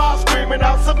 45 screaming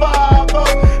out survival.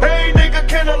 Hey nigga,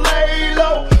 can I lay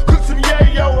low? Cook some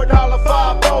yayo and holla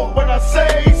 5-0 when I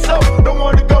say so. Don't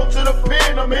wanna go to the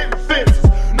pen, I'm hitting fences.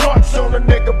 Knocks on a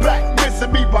nigga back,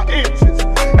 missing me by inches.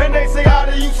 And they say, how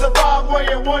do you survive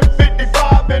weighing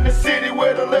 155 in the city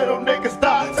where the little niggas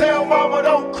die? Tell mama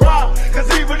don't cry, cause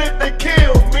even if they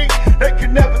kill me, they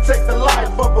can never take the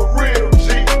life of a real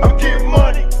G. I'm getting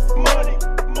money, money,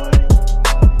 money.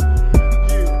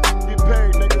 Yeah, get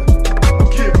paid, nigga. I'm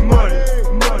getting money,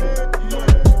 money. Yeah,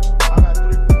 I got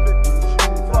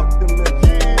 350. Fuck them niggas.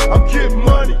 Yeah, I'm getting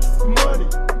money, money,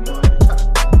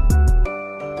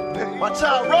 money. Watch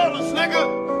out, rollers, nigga.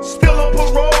 Still on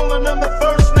parole and I'm the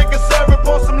first nigga serving.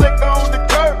 Pour some liquor on the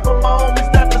curb for my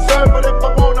homies that deserve it. If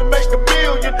I wanna make $1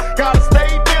 million, gotta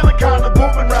stay dealing, kinda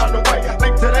moving round the way. I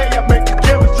think today I make a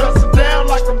killing, dress them down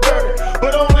like I'm dirty,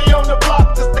 but only on the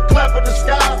block just to clever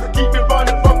disguise to keep it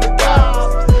running from the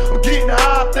guys. I'm getting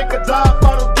high, I think I die if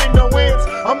I don't get no ends.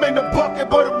 I'm in the bucket,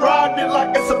 but I'm riding it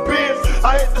like it's a Benz.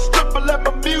 I hit the strip and let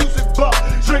my music buck.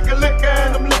 Drinking liquor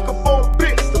and I'm looking for a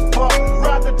bitch to fuck.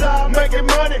 Ride the die, making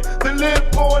money, then live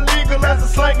for illegal as a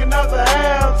slang another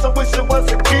ounce. I wish it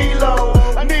was a kilo.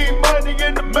 I need money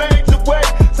in a major way.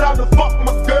 Time to fuck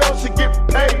my girl, she get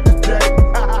paid today.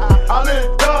 I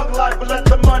live thug life, but let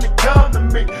the money come to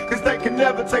me, cause they can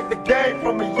never take the game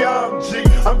from a young G.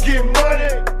 I'm getting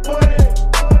money, money.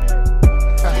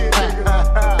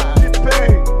 Get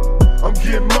paid. I'm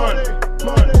getting money,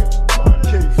 money.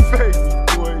 Can't fake me,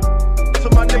 boy. So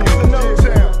my niggas in no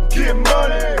town, get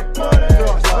money, money.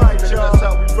 That's right, y'all. That's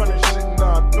how we running shit in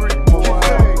 9-3, boy.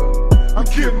 I'm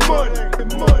getting money,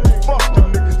 money. Fuck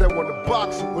them niggas that want to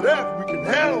box it, whatever, we can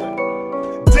handle it.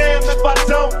 Damn if I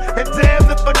don't, and damn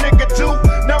if a nigga do.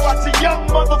 Now watch a young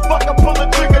motherfucker pull a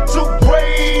trigger to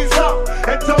raise up,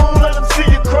 and don't let them see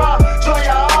you cry. Dry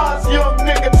your eyes, young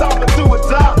nigga, time to do or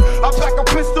die. I pack a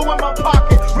pistol in my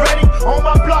pocket, ready on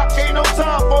my block. Ain't no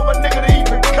time for a nigga to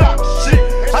even cock shit.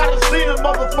 I done seen a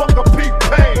motherfucker peep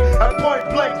pain at point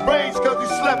blank range, cause he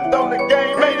slept on the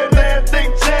game. Made a damn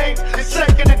thing change, it's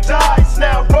shaking the dice.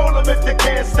 Now roll 'em if you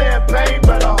can't stand pain,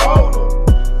 better hold 'em.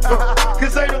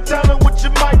 Cause ain't no telling what you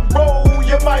might roll.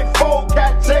 You might fold,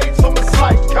 cat chains from a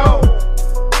slight code.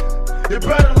 You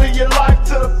better live your life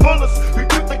to the fullest. You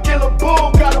get to kill a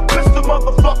bull, got a pistol,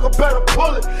 motherfucker, better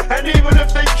pull it. And even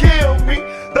if they kill me,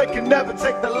 they can never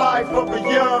take the life of a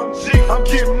young G. I'm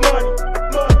getting money,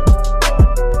 money.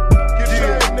 Get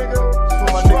paid, nigga. For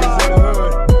my niggas in the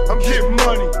hood, I'm getting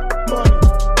money, money.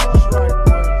 That's right,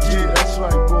 boy. Yeah, that's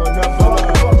right, boy. Nothing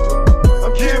love.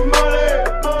 I'm getting money,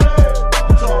 money.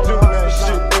 Do that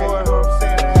shit, boy.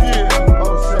 Yeah,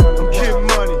 I'm getting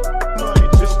money, money.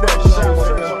 Just that shit,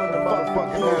 nigga.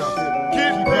 Motherfucking bullshit.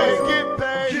 Get paid,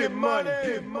 get money,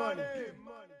 get money.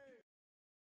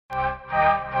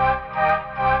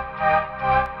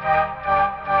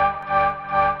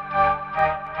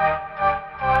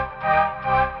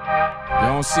 You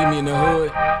don't see me in the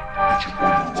hood,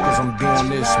 Cause I'm doing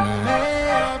this,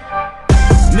 man.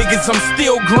 Niggas, I'm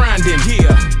still grinding,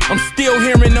 yeah. I'm still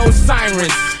hearing those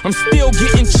sirens. I'm still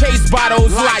getting chased by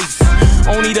those lights.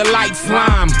 Only the lights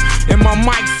lime, and my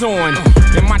mic's on.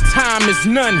 And my time is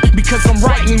none, because I'm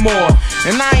writing more.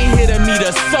 And I ain't here to meet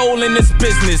a soul in this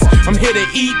business. I'm here to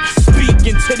eat,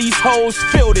 speak, until these hoes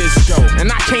feel this show.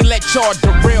 And I can't let y'all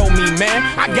derail me, man.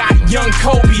 I got young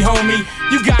Kobe, homie.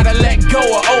 You gotta let go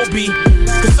of Obi,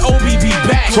 cause Obi be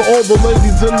back. To all the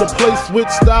ladies in the place with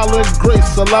style and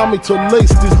grace, allow me to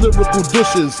lace these lyrical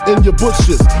dishes in your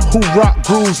bushes. Who rock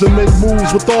grooves and make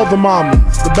moves with all the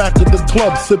mommies. The back of the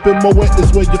club sipping Moet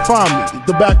is where you find me.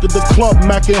 The back of the club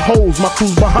macking hoes, my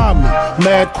crew's behind me.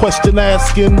 Mad question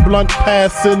asking, blunt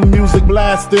passing, music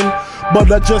blasting.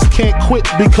 But I just can't quit,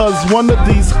 because one of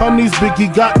these honeys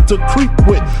Biggie got to creep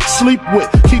with, sleep with,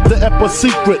 keep the ep a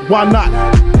secret, why not?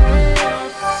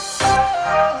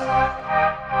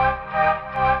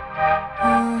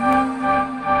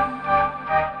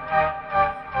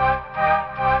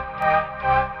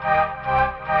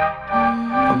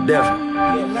 I'm different.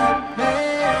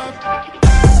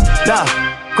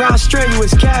 Grind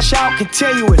strenuous, cash out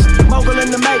continuous. Mogul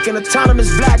in the making, autonomous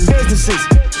black businesses.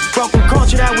 Broken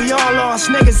culture that we all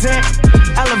lost niggas in.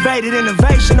 Elevated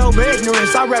innovation over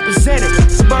ignorance, I represent it.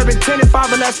 Suburban tenant,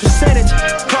 5 or less percentage.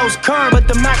 Close current, but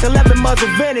the Mac 11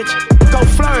 muzzle vintage. Go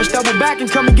flourish, double back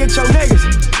and come and get your niggas.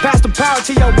 Pass the power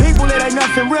to your people, it ain't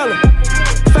nothing realer.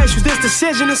 Faced with this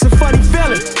decision, it's a funny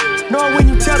feeling. Knowing when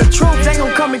you tell the truth, they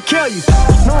gon' come and kill you.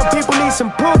 Knowing people need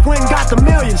some proof, we ain't got the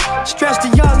millions. Stressed a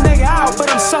young nigga out,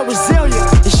 but I'm so resilient.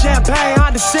 In Champagne,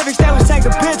 Honda Civics, they was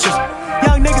taking pictures.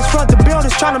 Young niggas front the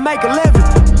buildings trying to make a living.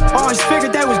 Always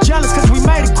figured they was jealous cause we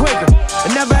made it quicker.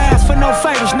 And never asked for no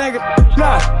favors, nigga.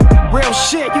 Look, real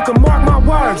shit, you can mark my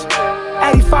words.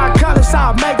 85 colors,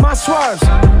 I'll make my swerves.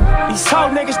 These hoe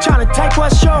niggas trying to take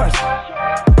what's yours.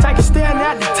 Take a stand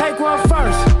at to take one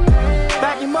first.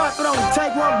 Back him up, but only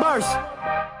take one burst.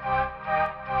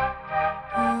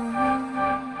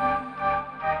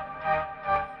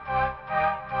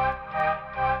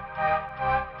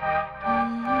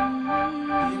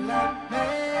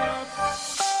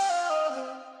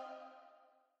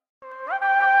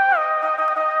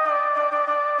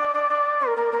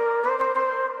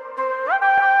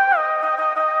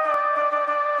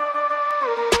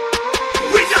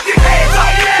 Reach up your hands,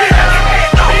 all you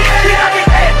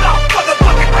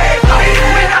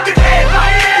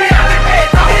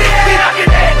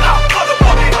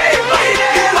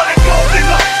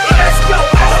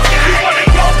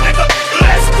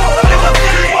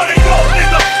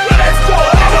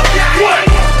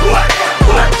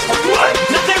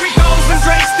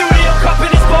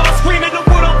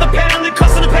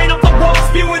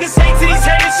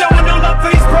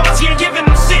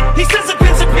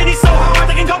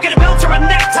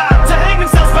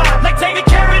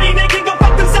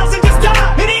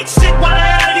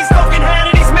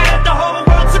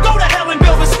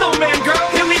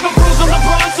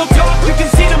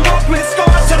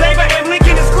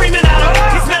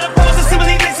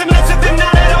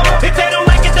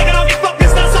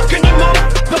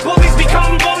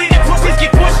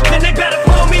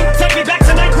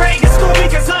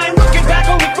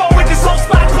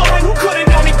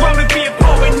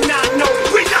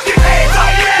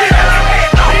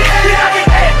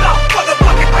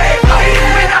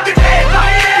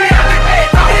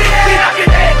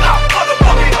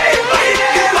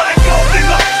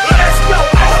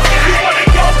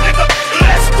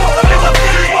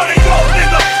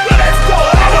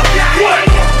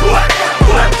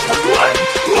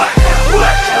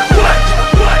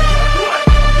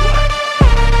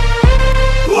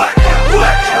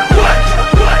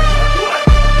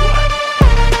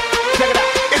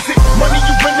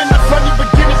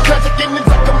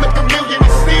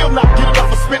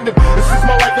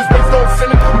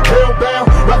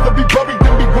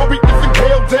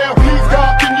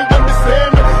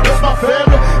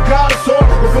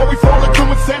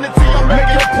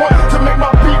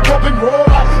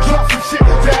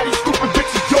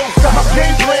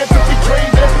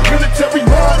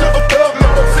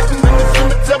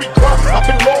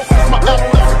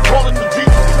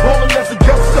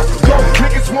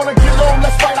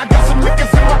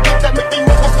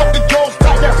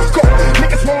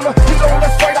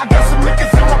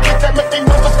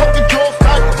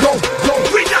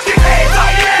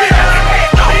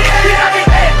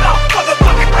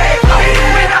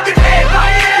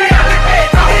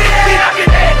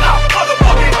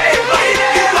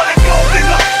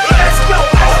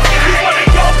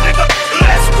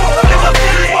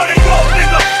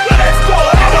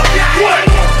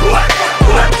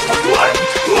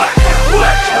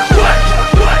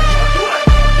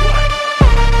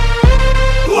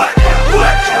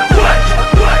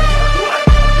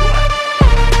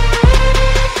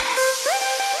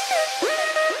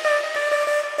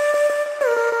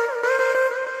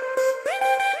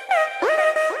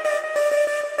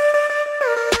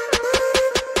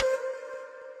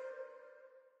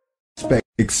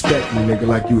Expect me, nigga,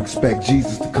 like you expect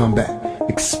Jesus to come back.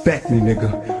 Expect me, nigga,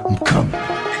 I'm coming.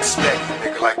 Expect me,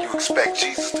 nigga, like you expect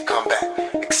Jesus to come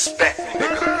back. Expect me,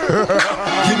 nigga, I'm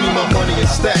coming. Give me my money in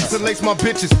stacks and lace my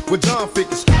bitches with John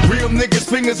figures. Real niggas,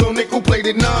 fingers on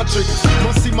nickel-plated non-triggers.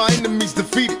 Must see my enemies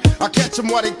defeated. I catch them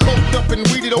while they coked up and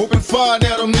weeded. Open fire,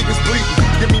 now them niggas bleeding.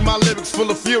 Give me my lyrics full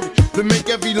of fury to make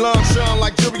every line shine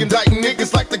like jury, indicting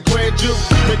niggas like the grand jury.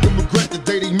 Make them regret the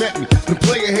day they met me. The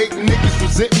player hating niggas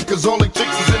resent me cause all they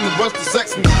tricks is in the rust to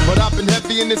sex me. But I've been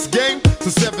heavy in this game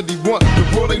since 71.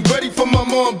 The world ain't ready for my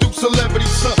mom, Duke celebrity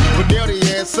son. But now they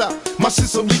ass out. My shit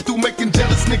so lethal, making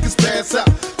jealous niggas pass out.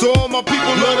 To all my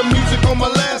people, love the music on my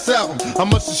last album. I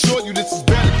must assure you this is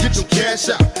better, get your cash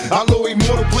out. I'll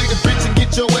immortal play the bitch and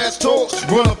get your ass torched.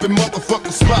 Run up in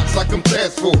motherfucking spots like I'm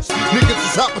task force. Niggas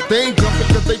is hot but they ain't jumping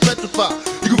cause they petrified.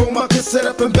 You can roll my cassette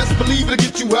up and best believe it'll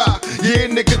get you high. Yeah,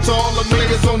 nigga, to all the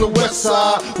niggas on the west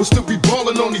side, we'll still be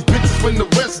ballin' on these bitches when the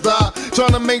rest die.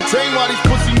 Trying to maintain while these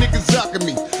pussy niggas jockin'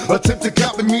 me. Attempt to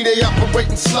copy me, they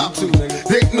operating slop too.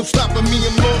 They ain't no stopping me,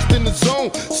 I'm lost in the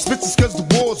zone. Spitz cause the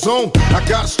war's on. I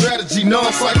got a strategy,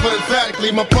 non-cypher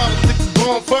emphatically. My politics is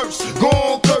gone first. Go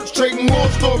on first, trading war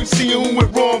stories, seeing who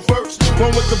went wrong first.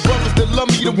 One with the brothers that love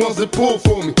me, the ones that pull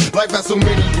for me. Life has so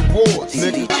many rewards.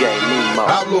 DJ Nemo.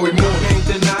 Outlaw more. Can't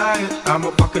deny it, I'm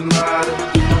a fucking rider.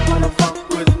 You don't wanna fuck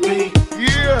with me.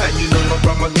 Yeah. And you know my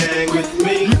brother gang with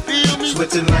me. You feel me?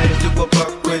 Switching lanes to a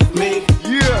buck with me.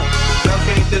 Yeah. Y'all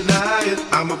can't deny it,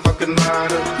 I'm a fucking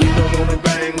rider. You don't wanna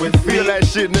bang with me. Feel that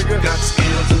shit, nigga. Got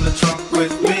skills in the trunk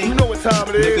with me. You know what time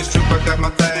it is. Niggas trip, I got my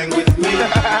thing with me.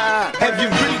 Have you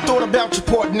really thought about your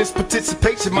part in this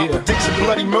participation? My prediction,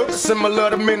 bloody murder, similar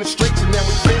to administration. Now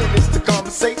we failing this to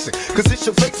conversation. Cause it's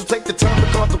your face, so take the time to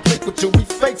contemplate what you'll be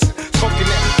facing. Talking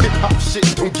that hip-hop shit,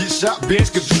 don't get shot,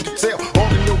 bitch. Cause you can tell all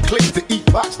in your clips to eat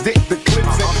box dick, the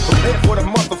clips and prepare for the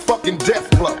motherfucking death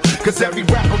blow. Cause every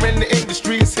rapper in the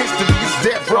industry is history, is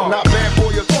death row. Not bad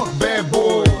boy or bad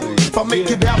boy. If I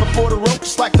make it out before the rope,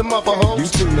 just like the mother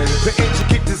hoes. The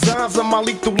intricate designs of my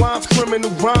lethal lines, criminal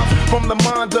rhymes from the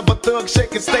mind of a thug,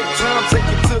 shaking state time, take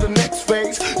it to the next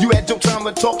phase. You had your time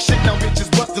to talk shit, now bitches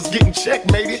busters getting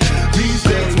checkmated. These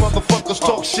days, motherfuckers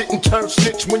talk shit and turn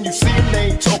snitch when you see them,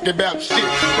 they ain't talking about shit.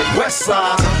 West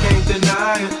side, I can't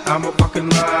deny it, I'm a fucking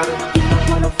rider. You don't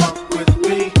wanna fuck with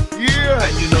me. Yeah.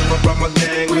 And you know my brother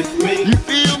gang with me. You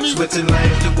feel me? Switching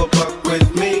lanes to a buck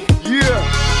with me. Yeah.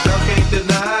 Y'all can't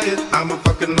deny it, I'm a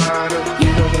fucking rider.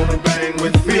 You don't wanna bang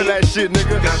with me. Feel that shit,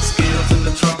 nigga. Got skills in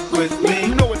the trunk with me.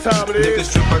 You know what time it is.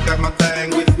 Niggas trip, I got my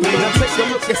thing with me. Now take a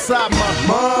look inside my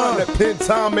mind. That pen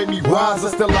time made me wiser,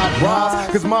 still I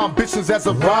rise. Cause my ambitions as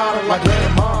a rider like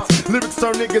landmines. Lyrics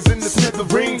turn niggas into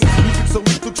smithereens. Music so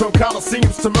lethal, from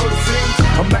coliseums to murder scenes.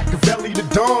 I'm Machiavelli the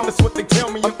dawn, that's what they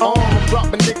tell me I'm on. I'm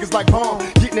dropping niggas like bomb,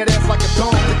 getting that ass like a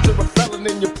dome. Picture a felon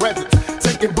in your presence,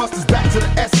 taking busters back to the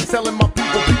essence, telling my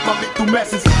people beat my lethal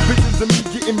message. Visions of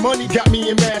me getting money got me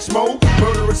in mash mode.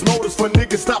 Murderous motives for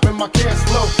niggas stopping my cash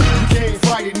flow. You can't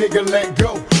fight it, nigga, let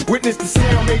go. Witness the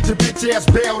sound, made your bitch ass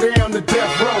bail down to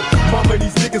death row. Mama,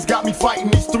 these niggas got me fighting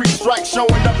these 3 strikes,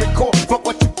 showing up in court. Fuck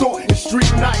what you thought in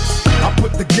street nights. I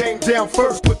put the game down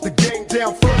first, put the game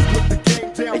down first, put the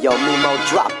game down. Hey, yo, Nemo,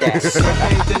 drop that. I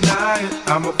can't deny it,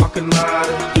 I'm a fucking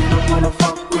rider. You don't wanna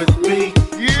fuck with me.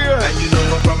 Yeah. And you know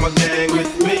my brother gang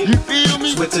with me. You feel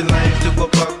me? Switching lanes to a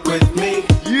buck with me.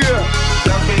 Yeah.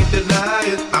 Y'all can't deny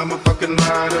it, I'm a fucking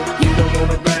rider. You don't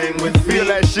wanna bang with me. Feel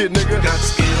that shit, nigga. Got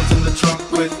skills in the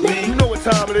trunk with me. You know what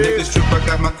time it is. Niggas trip, I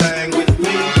got my thing with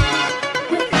me.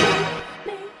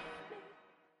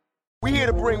 We here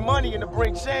to bring money and to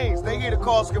bring change. They here to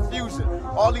cause confusion.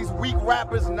 All these weak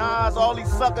rappers, Nas, all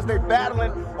these suckers, they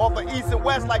battling off of East and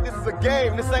West like this is a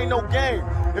game. This ain't no game.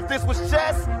 If this was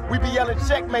chess, we'd be yelling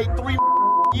checkmate 3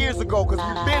 years ago, cause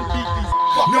we've been beat these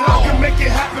fuckers. Now I can make it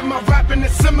happen. My rapping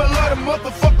is similar to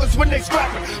motherfuckers when they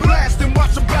scrapping. Blast and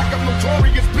watch them back. I'm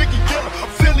notorious Biggie killer.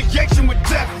 Affiliation with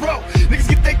Death Row. Niggas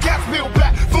get their gas bill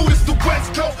back. Food is the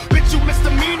West Coast. Bitch, you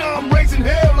misdemeanor. I'm raising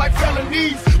hell like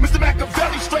felonies. Mr.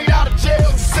 Machiavelli straight out of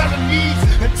jail. Selling needs.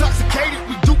 Intoxicated,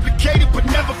 we duplicated but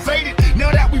never faded. Now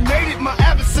that we made it, my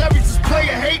adversaries is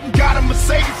player hating. Got a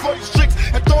Mercedes for these tricks.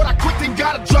 And thought I quit, then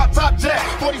got a drop top jack.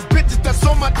 For these bitches that's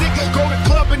on my dick, go to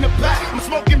club in the back. I'm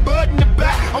smoking bud in the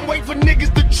back. I'm waiting for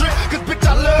niggas to trip, cause bitch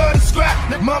I love to scrap.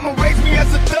 That mama raised me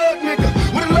as a thug nigga.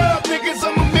 With a love niggas,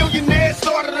 I'm a millionaire.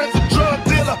 Started as a drug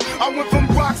dealer. I went from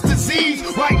rocks to Z's,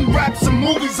 writing raps and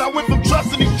movies. I went from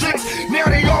trusting these tricks. Now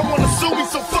they all wanna sue me,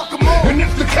 so fuck them all. And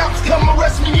if the cops come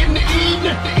arrest me in the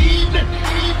evening,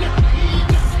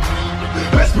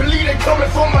 best believe they coming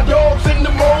for my dogs in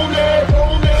the morning.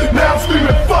 Now I'm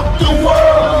screaming, fuck the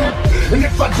world. And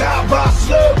if I die by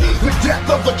slug, the death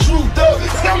of a true thug,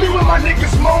 tell me when my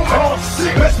niggas moan.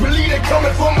 Best believe they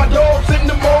coming for my dogs in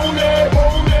the morning.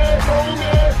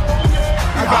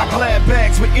 I got glad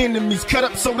bags with enemies, cut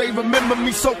up so they remember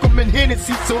me, soak them in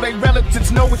Hennessy so they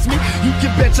relatives know it's me. You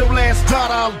can bet your last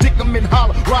dollar I'll dick them in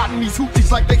holler, riding these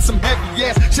hoochies like they some heavy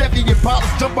ass Chevy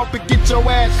Impalas. Jump up and get your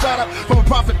ass shot up from a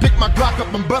profit, pick my Glock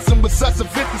up and bustin' with such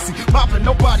efficiency. Poppin',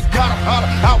 nobody got 'em, holler,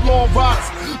 outlaw riders,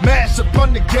 mash up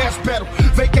on the gas pedal,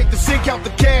 vacate the scene, count the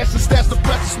cash and stash the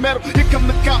precious metal. Here come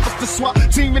the coppers, the SWAT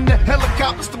team in the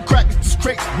helicopters, them crackers just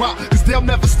crazy wild, cause they'll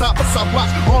never stop us. I watch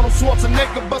Arnold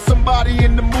Schwarzenegger bust somebody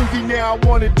in the movie, now I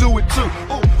wanna do it too.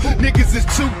 Ooh, niggas is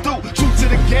too through, true to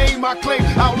the game I claim,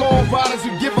 outlaw riders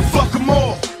who give a fuck 'em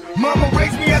all. Mama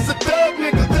raised me as a thug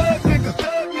nigga,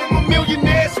 I'm a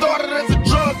millionaire, started as a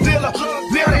drug dealer.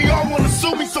 Now they all wanna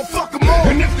sue me, so fuck 'em all.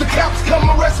 And if the cops come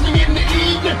arrest me in the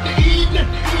evening,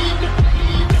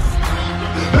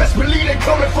 best believe they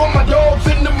coming for my dogs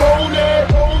in the morning.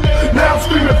 Now I'm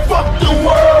screaming fuck the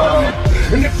world.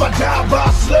 And if I die by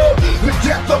slug, the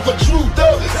death of a true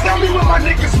thug, tell me when my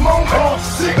niggas moan.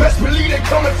 Best believe they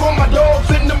coming for my dogs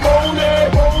in the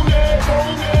morning.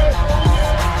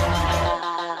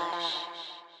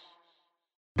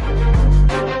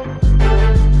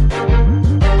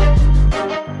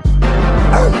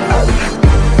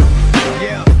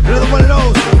 Yeah, another one of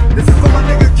those. This is for my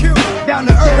nigga Q, down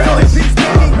to earth.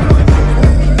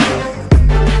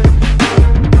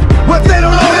 What they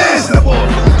don't know is the war,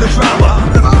 the drama,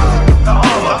 the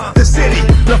armor, the city,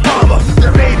 the farmer,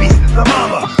 the baby, the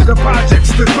mama, the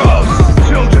projects, the drugs, the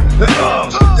children, the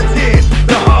thugs, the kids,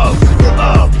 the hugs, the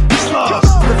love, the slugs,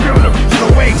 the funerals, the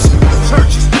wakes, the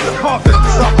churches, the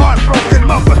coffins, the heartbroken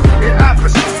mother. It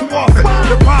happens too often.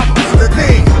 The problems, the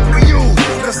things, the youth,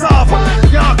 the solver, the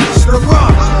Yonkers, the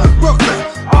Bronx, Brooklyn,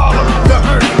 Harlem, the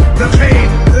hurt, the pain,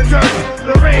 the dirt,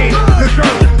 the rain, the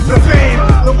dirt, the fame,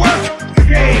 the work, the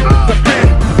game, the friend,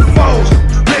 the foes,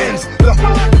 the friends,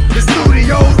 the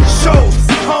studios, the shows,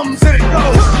 comes and it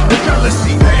goes. The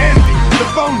jealousy, the envy, the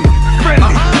phony, the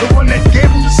friendly, the one that gave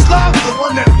him the slug, the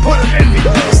one that put him in me.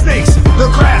 The snakes, the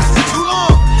grass, too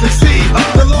long to see.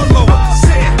 The lawnmower,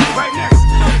 sand, right next.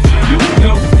 You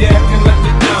know that I can let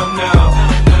it down now.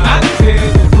 I tear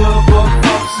the club up,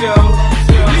 pop show.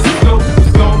 This dope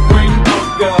is gon' bring no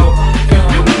dough.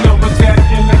 You know what's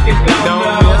happening, let it down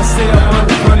now. I say I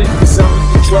wanna run it, cause I'm in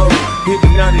control.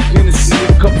 Hypnotic Hennessy,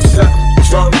 a couple shots of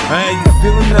control. I ain't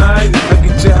feeling nice, look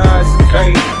at your eyes,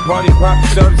 okay. Party pop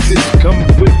services, come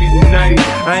with me tonight.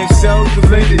 I ain't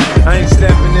self-related, I ain't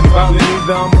snapping and bobbing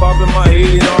either. I'm bobbing my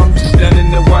head, I'm just standing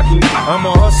there watching. I'm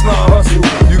a hustler, I hustle.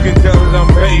 You can tell that I'm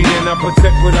paid and I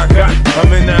protect what I got.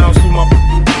 I'm in the house with my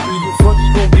you front,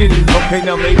 you gon' get it. Okay,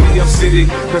 now maybe I'm sitting,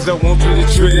 cause I want you to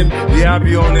trip. Yeah, I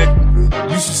be on that.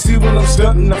 You should see when I'm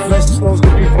stunting, the flesh is supposed to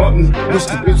be bumping. Wish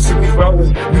the bitch to be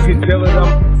rolling. You can tell that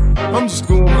I'm just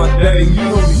doing my thing. You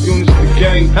know we doing this the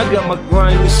game. I got my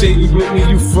grind and shady with me.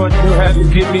 You front, you have to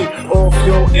get me off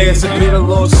your ass. I made a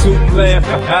lawsuit and laugh.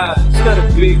 It's not a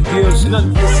big deal, it's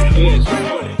nothing to see.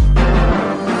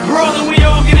 Brother, we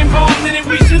all get involved in it,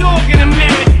 we should all get a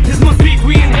merit. This must be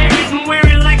we inherit and wear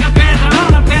it like a badge of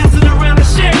honor. Pass it around and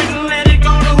share it and let it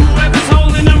go to whoever's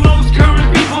holding the most current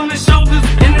people on their shoulders.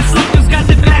 And the soldiers got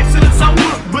their backs to the sober.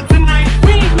 But tonight,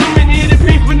 we ain't coming here to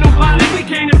beef with nobody, we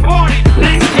came to party.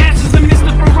 Last cash is a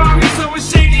Mr. Ferrari, so it's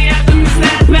shady after Miss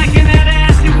Ass. Back in that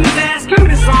ass, it was ass. Give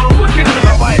me this song, what can I do?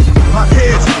 My wife, my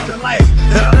kids, the life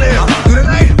that I live. Through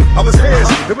the night, I was his.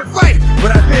 It was right,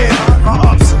 but I did my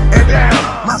ups and downs,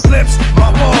 my slips, my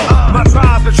fall, my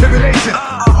trials and tribulation.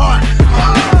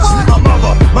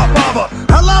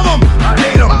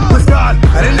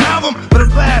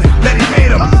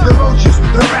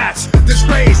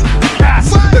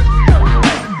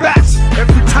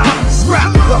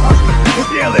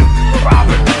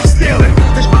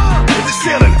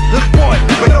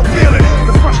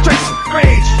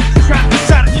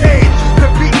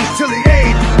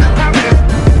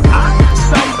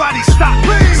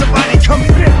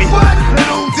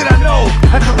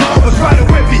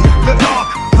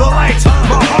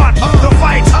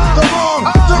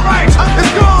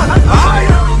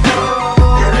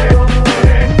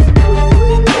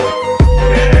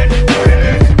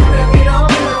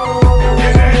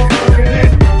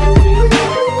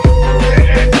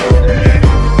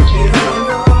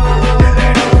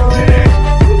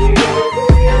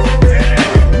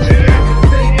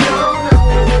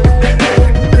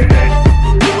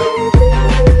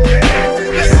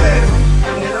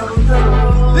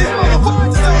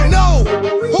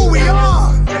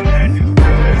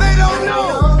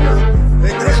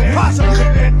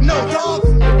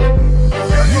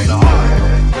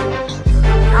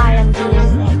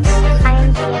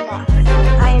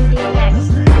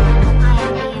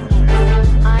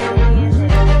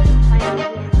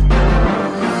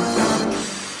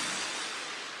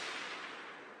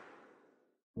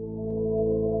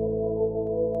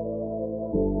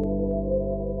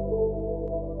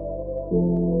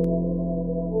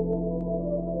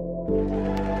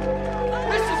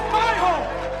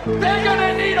 They're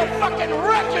gonna need a fucking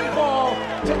wrecking ball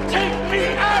to take me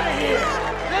out of here.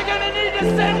 They're gonna need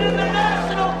to send in the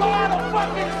National Guard or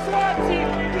fucking SWAT team.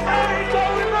 Cause I ain't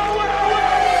going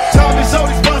nowhere. Tommy's all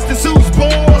these busters who's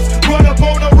boss. Run up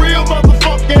on a real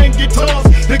motherfucker and get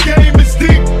tossed. The game is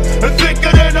deep and thicker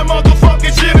than a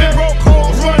motherfucking Jimmy. Broke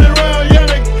hoes running around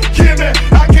yelling, Gimme.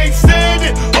 I can't stand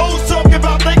it. Hoes talking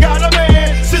about they got a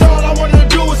man. Shit, all I wanna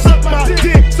do is suck my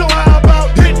dick. So how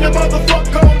about hitting the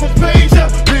motherfucker on my page?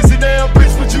 Busy now,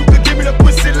 bitch, but you could give me the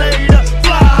pussy later.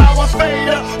 Fly how I fade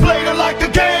her, played her like a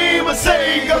game of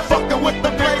Sega. Fucking with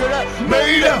the player that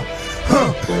made her.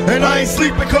 And I ain't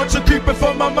sleeping, caught you creeping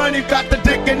for my money. Got the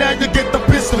dick and now you get the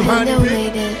pistol, honey.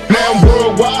 Now I'm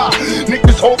worldwide,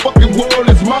 niggas whole fucking world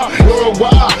is mine.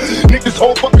 Worldwide, niggas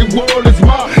whole fucking world is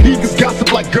mine. Niggas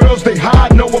gossip like girls, they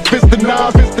hide, no offense to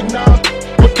nine.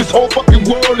 But this whole fucking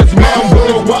world is mine.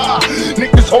 Worldwide,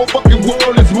 niggas whole fucking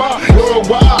world is mine.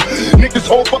 Worldwide, niggas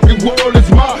whole fucking world is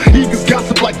mine. Niggas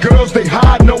gossip like girls, they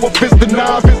hide, no offense to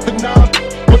nine.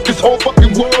 But this whole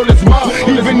fucking world is mine.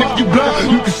 Even if you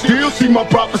blind, you can still see my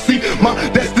prophecy. My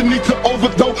destiny to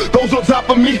overthrow those on top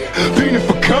of me. Fiending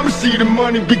for currency, the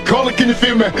money be calling, can you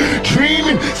feel me?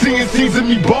 Dreaming, seeing scenes of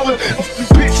me ballin'.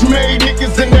 Bitch made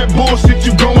niggas in that bullshit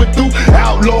you going through.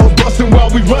 Outlaw bustin' while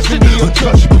we rushin',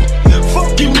 untouchable.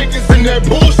 Fuck you niggas in that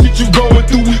bullshit you going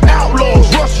through. We outlaws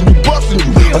rushin' you, bustin'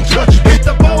 you, untouchable. Hit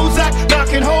the Bozak,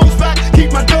 knocking hoes back.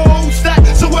 Keep my dough stacked.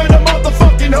 So where the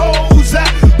motherfucking hoes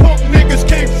at? Punk niggas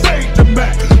can't fade the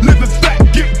Mac. Living fat,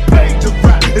 getting paid to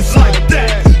rap. It's like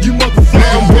that, you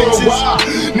motherfucking bitches. Worldwide,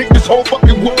 niggas whole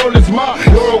fucking world is mine.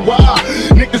 Worldwide,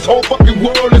 niggas whole fucking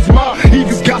world is mine.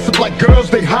 Niggas gossip like girls,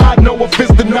 they hide, no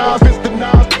offense to nine.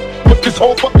 But this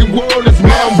whole fucking world is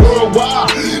mine. Worldwide,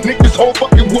 niggas whole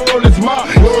fucking world is mine.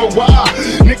 Worldwide,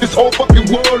 niggas whole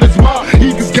fucking world is mine.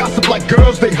 Niggas gossip like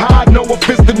girls, they hide, no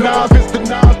offense to nine.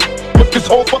 But this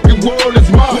whole fucking world is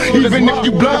mine. Even if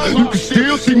you blind, you can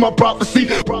still see my prophecy.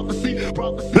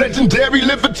 Legendary,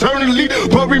 live eternally.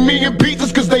 Bury me in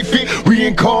pieces cause they fit.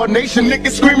 Reincarnation,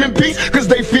 niggas screaming peace cause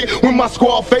they fit. When my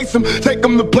squad face them, take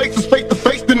them to places face to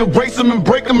face, then erase them and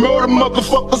break them. Murder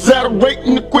motherfuckers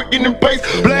adorating the quicken and pace.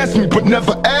 Blast me but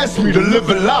never ask me to live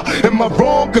a lie. Am I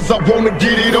wrong? Cause I wanna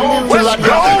get it on till I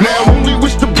die. Now I only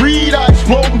wish to breed, I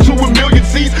explode into a million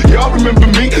seeds. Y'all remember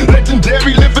me,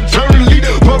 legendary, live eternally.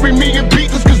 Bury me in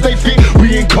pieces cause they fit.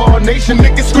 Reincarnation,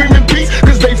 niggas screaming peace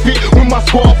cause they fit. When my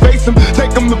squad face them,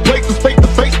 take them to places face to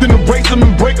face, then erase them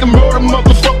and break them. Murder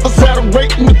motherfuckers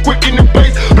adorating the quicken and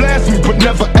pace. Blast me but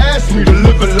never ask me to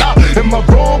live a lie. Am I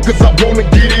wrong? Cause I wanna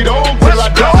get it on till I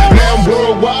die. Now I'm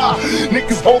worldwide,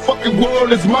 niggas whole fucking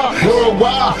world is mine.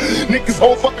 Worldwide, niggas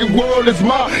whole fucking world is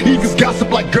mine. Niggas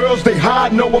gossip like girls, they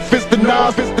hide, no offense to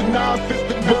nine.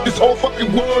 But this whole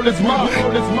fucking world is mine.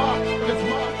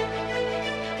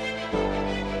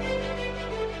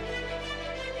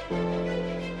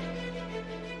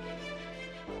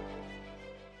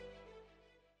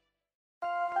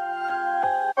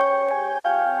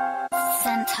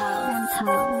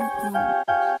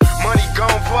 Money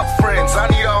gone, fuck friends. I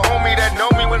need a homie that know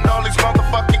me when all these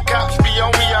motherfucking cops be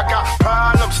on me. I got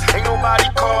problems, ain't nobody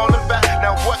calling back.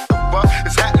 Now what the fuck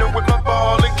is happening with my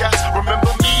ballin' cats? Remember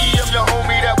me, I'm your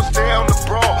homie that was down the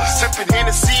brawl, sipping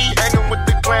Hennessy, hanging with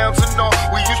the clowns and all.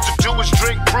 We used to do is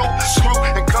drink brew, screw,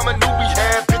 and come and knew we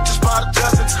had bitches by the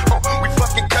dozens. We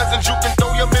fucking cousins, you can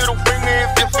throw your middle finger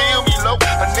if you feel me low.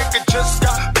 A nigga just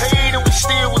got paid and we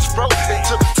still was broke. It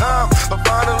took time, but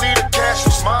finally the cash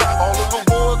was mine. All of the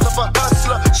words of a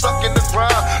hustler stuck in the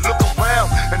grind. Look around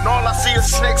and all I see is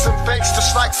snakes and fakes,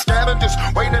 just like scavengers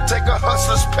waiting to take a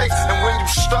hustler's pace. And when you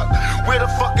stuck, where the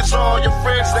fuck is all your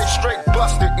friends? They straight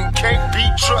busted and can't be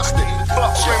trusted.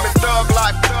 Fuck screaming thug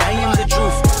life. I am the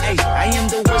truth, ayy. I am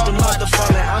the wisdom of the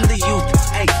fallen. I'm the youth,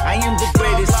 ayy. I am the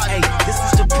greatest, ayy. This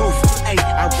is the proof, ayy.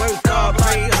 I work hard,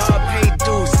 pray hard, pay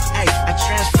dues, ayy. I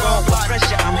transform with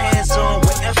pressure. I'm hands on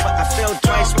with effort. I failed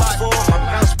twice before. I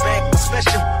bounce back with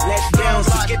special. Let downs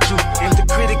to get you, and the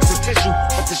critics will test you.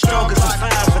 But the strongest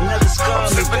survive. Another scar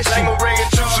may bless you. Ray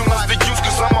and choosing was the use,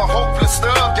 cause I'm a hopeless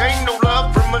thug. Ain't no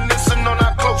love reminiscing on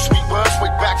how close we was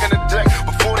way back in the day,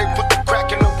 before they put the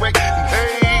crack in the way. And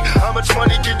hey, how much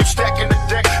money can you stack in the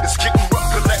deck? It's getting rough,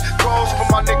 collect calls for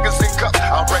my niggas in cups.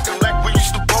 I recollect we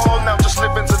used to ball, now just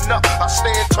living's enough. I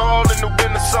stand tall in the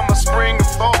winter, summer, spring,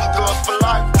 and fall. Thug for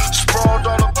life, sprawled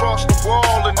all across the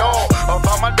wall and all.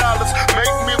 About my dollars,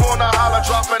 make me wanna holler,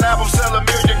 drop an album, sell a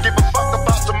million, give a fuck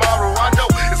about tomorrow. I know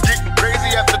it's getting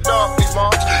crazy after dark, these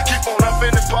moms keep on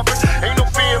huffing and puffing. Ain't no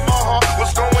fear in my heart.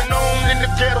 What's going on in the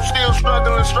ghetto? Still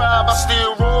struggling, strive. I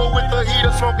still roll with the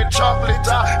heater, smoking chocolate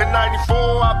tie. In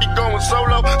 '94, I be going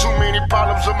solo. Too many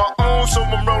problems of my own, so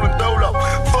I'm rolling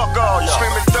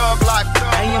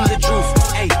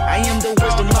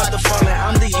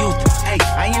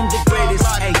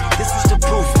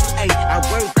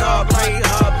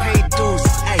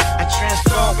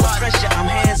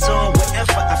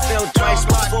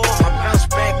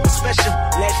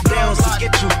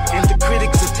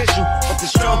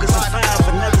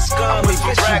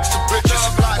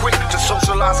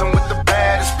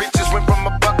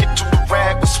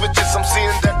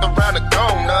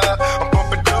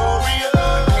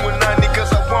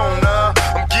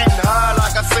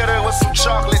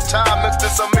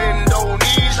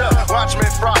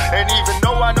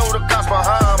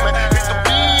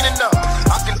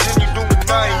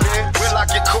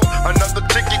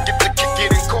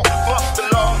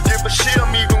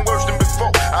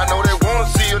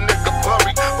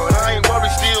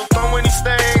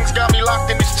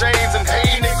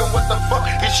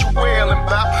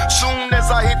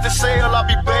I hit the sale, I'll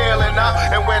be bailing out.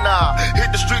 And when I hit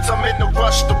the streets, I'm in the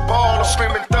rush the ball. I'm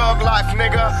screaming thug life,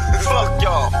 nigga. Fuck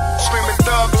y'all. Screaming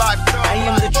thug life. I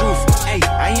am the truth, ayy.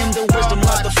 I am the wisdom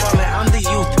of the fallen. I'm the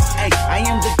youth, ayy. I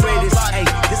am the greatest, ayy.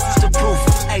 This is the proof,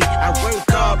 ayy. I work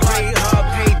hard, pray hard,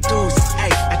 pay dues,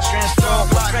 ayy. I transform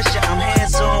with pressure. I'm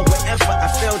hands on with effort. I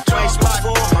failed twice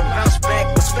before. My bounce back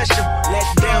was special. Let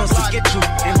downs to get you,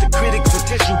 and the critics will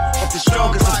tissue. But the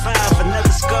strongest survive.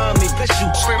 Another scar may bless you.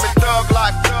 Screaming thug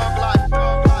life, thug life,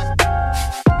 thug life.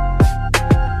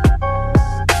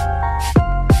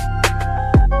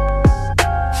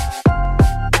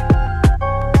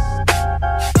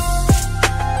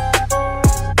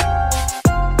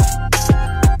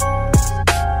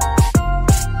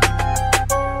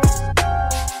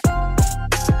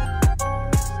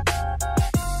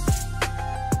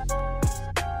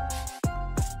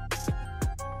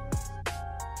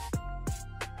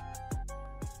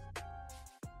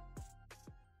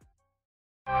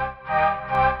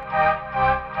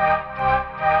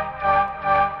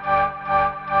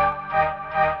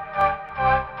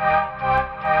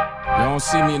 Y'all don't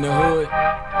see me in the hood,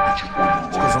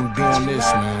 cause I'm doing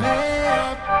this,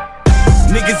 man.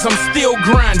 Niggas, I'm still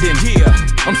grinding here.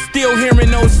 I'm still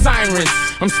hearing those sirens.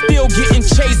 I'm still getting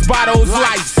chased by those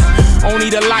lights. Only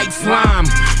the lights lime,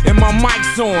 and my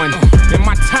mic's on. And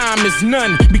my time is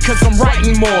none, because I'm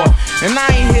writing more. And I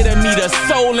ain't here to meet a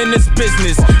soul in this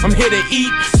business. I'm here to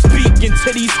eat, speak,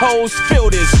 until these hoes feel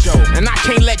this show. And I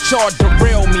can't let y'all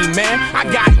derail me, man. I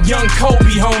got young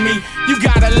Kobe, homie. You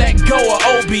gotta let go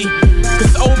of Obi,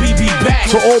 cause Obi be back.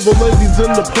 To all the ladies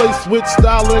in the place with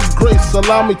style and grace,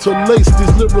 allow me to lace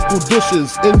these lyrical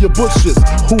douches in your bushes,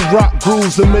 who rock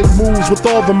grooves and make moves with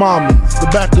all the mommies. The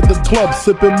back of the club,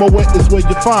 sipping Moet is where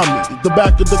you find me. The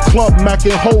back of the club,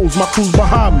 macking holes, my crew's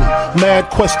behind me. Mad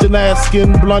question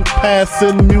asking, blunt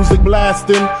passing, music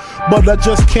blasting. But I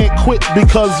just can't quit,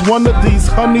 because one of these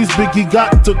honeys Biggie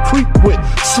got to creep with,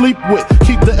 sleep with,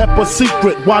 keep the ep a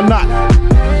secret, why not?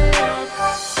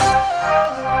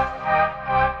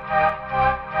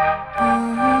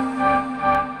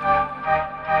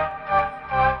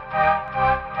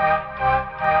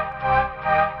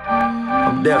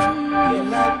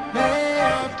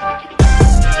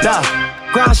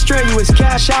 Grind strenuous,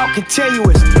 cash out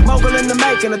continuous. Mogul in the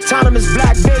making, autonomous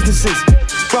black businesses.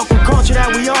 Broken culture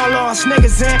that we all lost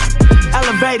niggas in.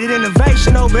 Elevated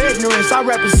innovation over ignorance, I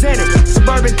represent it.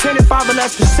 Suburban tenant, 5 or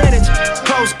less percentage.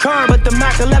 Close current, but the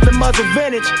Mac 11 muzzle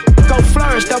vintage. Go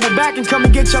flourish, double back and come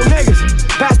and get your niggas.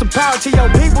 Pass the power to your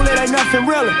people, it ain't nothing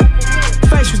realer.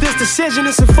 Faced with this decision,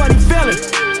 it's a funny feeling.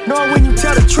 Knowing when you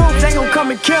tell the truth, they gon' come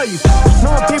and kill you.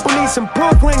 Knowing people need some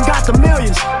proof, we ain't got the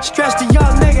millions. Stressed a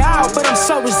young nigga out, but I'm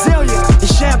so resilient. In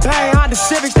Champagne, Honda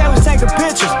Civics, they was taking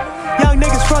pictures. Young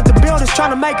niggas front the buildings trying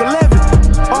to make a living.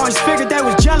 Always figured they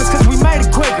was jealous cause we made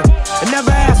it quicker. And never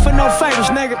asked for no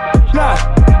favors, nigga. Look,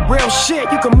 real shit,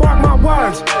 you can mark my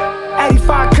words.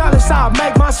 85 colors, I'll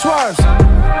make my swerves.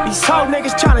 These hoe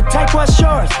niggas trying to take what's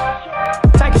yours.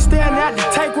 Take a stand out to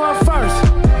take one first.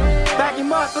 Back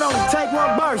him up, but only take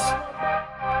one burst.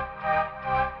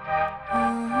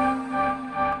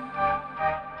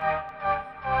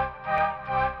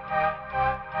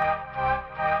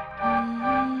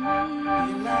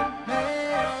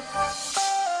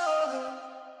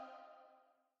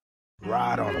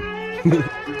 Ride on him.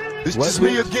 It's just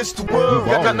me against the world.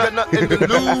 Got nothing to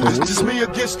lose. It's just me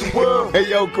against the world. Hey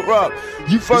yo, Corrupt,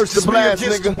 you first to blast,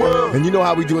 nigga. And you know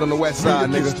how we do it on the west side,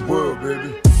 nigga. Against the world,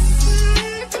 baby.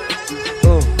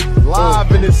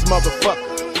 Live in this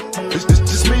motherfucker. It's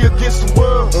just me against the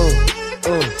world.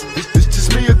 It's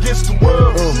just me against the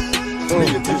world.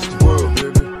 Me against the world,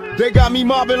 baby. They got me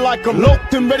mobbing like I'm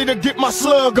loped and ready to get my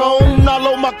slug on. I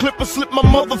load my clip and slip my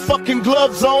motherfucking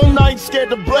gloves on. I ain't scared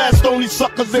to blast on these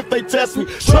suckers if they test me.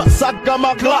 Trust, I got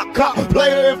my Glock, cop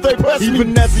player if they press me.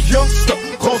 Even as a youngster,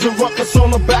 causing ruckus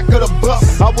on the back of the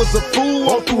bus. I was a fool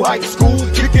all through high school,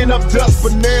 kicking up dust,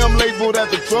 but now I'm labeled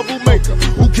as a troublemaker.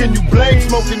 Who can you blame?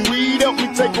 Smoking weed help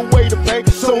me take away the pain.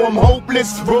 So I'm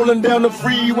hopeless, rolling down the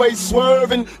freeway,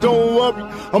 swerving. Don't worry,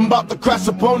 I'm about to crash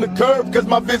upon the curb, cause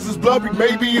my vision's blurry.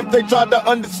 Maybe if they tried to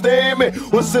understand me,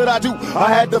 what should I do? I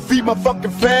had to feed my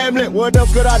fucking family. What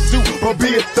else could I do but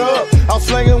be a thug? I'm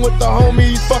slanging with the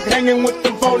homies, fuck hanging with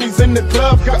them phonies in the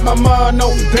club. Got my mind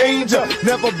on danger,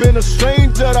 never been a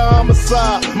stranger to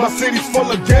homicide. My city's full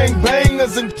of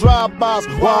gangbangers and drive-bys.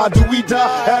 Why do we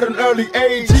die at an early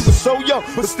age? He was so young,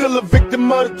 but still a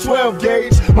victim of the 12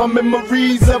 gauge. My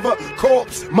memories of a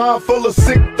corpse, mind full of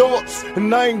sick thoughts,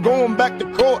 and I ain't going back to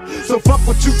court. So fuck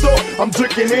what you thought. I'm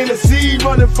drinking Hennessy,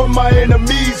 running from my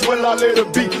enemies. Will I let her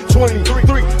be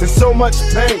 23? There's so much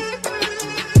pain.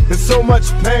 in so much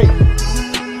pain.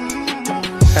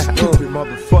 Stupid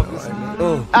motherfuckers.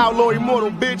 Outlaw,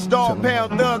 immortal, bitch, dog,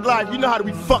 pound, thug life. You know how do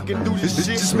we fucking do this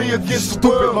shit. It's just me against the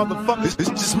world, motherfuckers. It's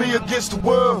just me against the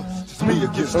world. It's me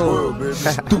against the world, baby.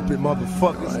 Stupid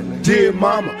motherfuckers. Dear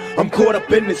mama, I'm caught up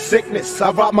in this sickness.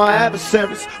 I robbed my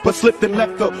adversaries, but slipped and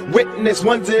left a witness.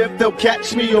 Wonder if they'll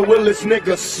catch me or will this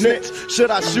nigga snitch?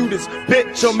 Should I shoot this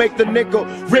bitch or make the nigga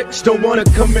rich? Don't wanna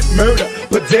commit murder,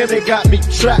 but damn, they got me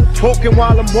trapped. Talking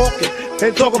while I'm walking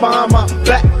and talking behind my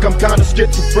back. I'm kinda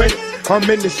schizophrenic. I'm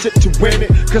in this shit to win it,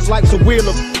 cause life's a wheel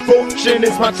of fortune,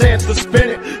 it's my chance to spin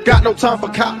it. Got no time for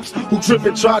cops who trip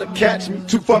and try to catch me.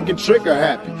 Too fucking trigger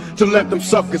happy to let them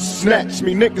suckers snatch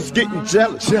me. Niggas getting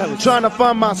jealous, trying to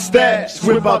find my stash.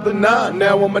 Whip out the 9,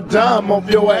 now I'm a dime off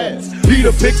your ass.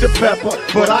 Peter picked the pepper,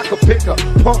 but I could pick a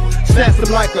punk. Snatched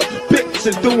him like a bitch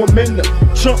and threw him in the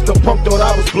trunk. The punk thought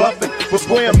I was bluffing, but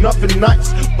boy I'm nothing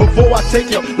nice. Before I take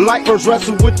your life, first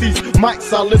wrestle with these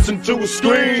mics, I listen to his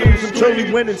screams until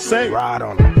he went insane. Ride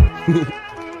on him.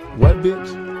 What bitch?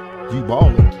 You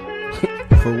ballin'?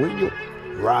 For real?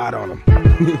 Ride on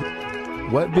him.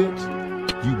 What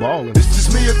bitch? You ballin'? It's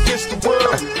just me against the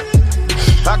world.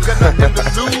 I got nothing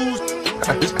to lose.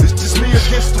 It's just me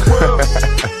against the world.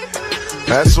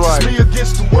 That's right. Me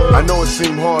against the world. I know it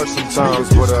seemed hard sometimes,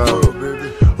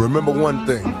 but remember one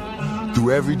thing.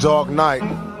 Through every dark night,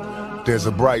 there's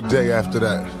a bright day after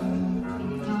that.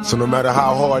 So no matter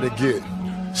how hard it get,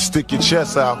 stick your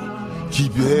chest out,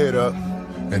 keep your head up,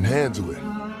 and handle it.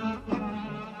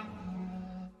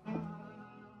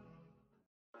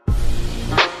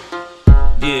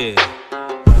 Yeah.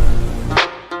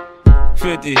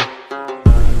 50.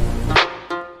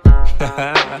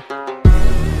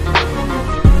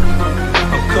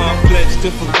 I'm complex,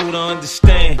 difficult to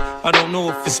understand. I don't know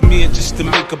if it's me or just the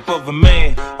makeup of a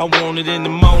man. I want it in the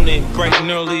morning, bright and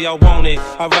early I want it.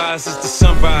 I rise as the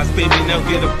sunrise, baby, now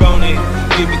get up on it.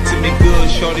 Give it to me good,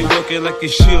 shorty, work it like it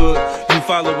should. You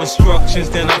follow instructions,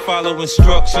 then I follow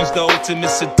instructions. The ultimate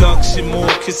seduction, more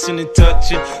kissing and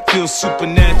touching. Feels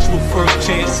supernatural, first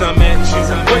chance I'm at you.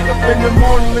 Wake up in the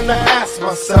morning and I ask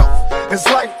myself, is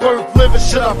life worth living?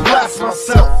 Should I blast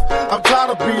myself? I'm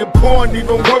tired of being poor and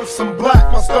even worse, I'm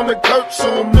black. My stomach hurts,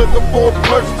 so I'm looking for a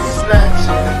purse to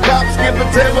snatch. Cops give a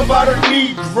damn about a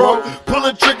Negro. Pull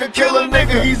a trigger, kill a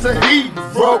nigga, he's a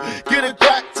hero. Get a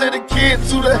crack to the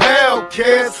kids who the hell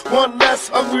cares. One less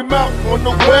hungry mouth on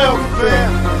the welfare.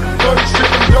 Dirty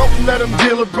shit and don't let them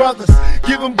deal with brothers.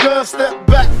 Give them guns, step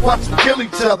back, watch them kill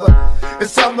each other.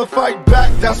 It's time to fight back,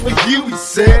 that's what Huey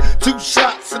said. 2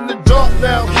 shots in the dark,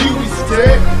 now Huey's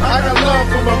dead. I got love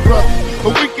for my brother,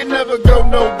 but we can never go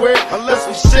nowhere unless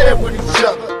we share with each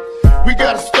other. We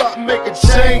gotta start making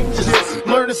changes.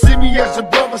 Learn to see me as a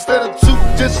brother instead of 2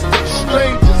 distant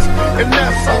strangers. And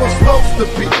that's how it's supposed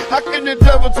to be. How can the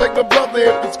devil take my brother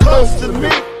if it's close to me?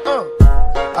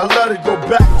 I let it go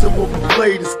back to what we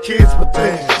played as kids, but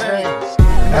things changed.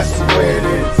 That's the way it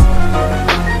is.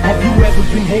 Have you ever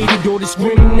been hated or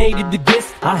discriminated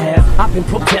against? I have. I've been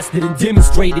protested and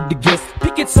demonstrated against.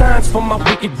 Picket signs for my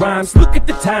wicked rhymes. Look at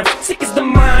the time. Sick is the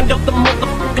mind of the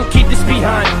motherfucking kid that's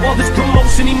behind. All this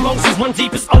commotion, emotions run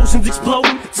deep as oceans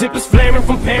exploding. Zippers flaring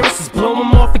from Paris, just blow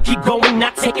them off and keep going.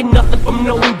 Not taking nothing from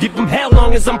no one. Give them hell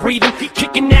long as I'm breathing.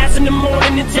 Kicking ass in the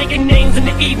morning and taking names in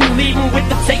the evening. Leaving with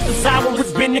the taste of sour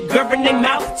with vinegar in their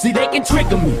mouth. See, they can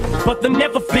trigger me, but they'll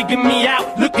never figure me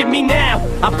out. Look at me now.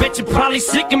 I bet you're probably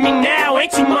sick of me now,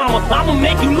 ain't you, mama? I'ma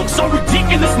make you look so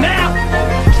ridiculous now.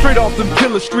 Straight off them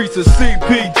killer streets of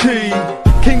CPT.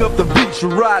 King up the beach, you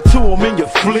ride to him in your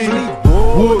fleet.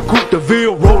 Wood Coupe de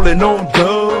Ville rolling on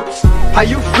dubs. How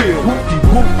you feel?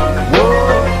 Whoop-de-whoop,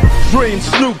 what? Dre and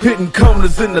Snoop hitting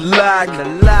cumblers in the lag.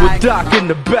 With Doc in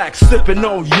the back, sipping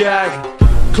on yak.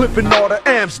 Clipping all the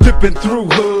amps, dipping through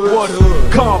hood. What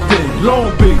hood? Compton,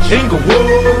 Long Beach,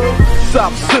 Inglewood.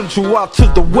 South Central out to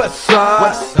the west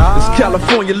side. This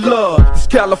California love, this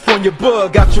California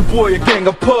bug. Got your boy a gang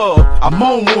of pub. I'm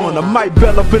on one, I might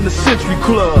bell up in the Century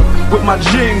Club. With my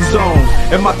jeans on,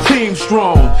 and my team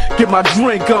strong. Get my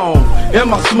drink on, and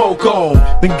my smoke on.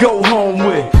 Then go home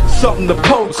with something to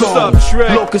poke on.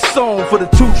 Locust song for the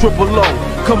 200.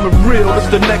 Coming real, it's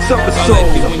the next episode. I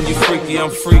like it when you're freaky, I'm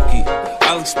freaky.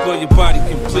 I'll explore your body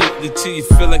completely till you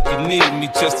feel like you need me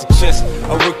chest to chest.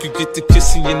 I work you, get the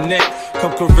kiss in your neck.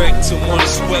 Come correct to wanna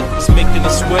sweat, it's making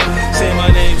us sweat. Say my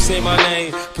name, say my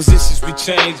name. Positions we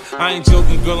change. I ain't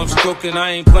joking, girl, I'm stroking.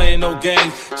 I ain't playing no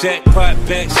games. Jackpot,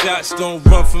 back shots, don't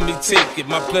run from me, take it.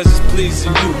 My pleasure's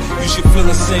pleasing you. You should feel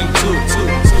the same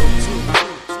too.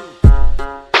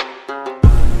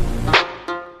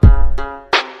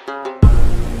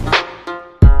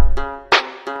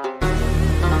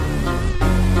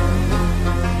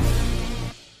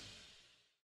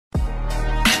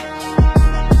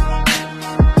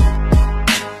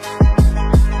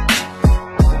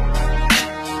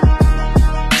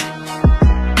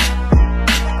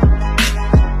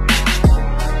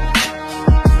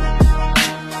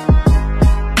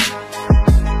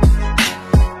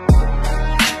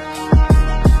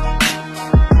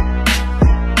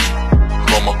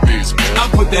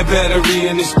 that battery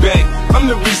in his back. I'm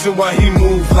the reason why he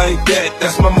move like that.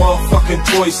 That's my motherfucking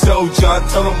toy soldier. I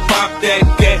tell him pop that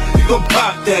cat, you gon'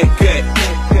 pop that cat.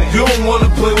 You don't wanna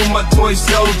play with my toy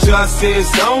soldier. I say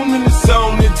it's on and it's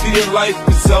on until your life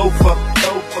is over.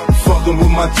 Fucking with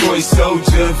my toy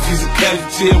soldier. If he's a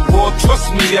casualty of war,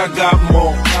 trust me, I got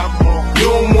more. You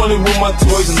don't want it with my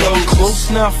toy soldier.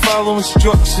 Close now, follow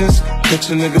instructions. Catch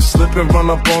a nigga slip and run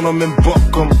up on him and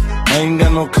buck him. I ain't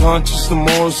got no conscience, no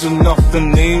morals or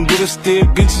nothing. They ain't with us there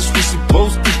against us, we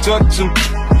supposed to touch him.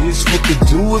 It's what to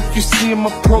do if you see him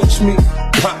approach me.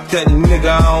 Pop that nigga,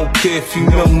 I don't care if you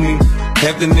know me.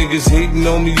 Half the niggas hating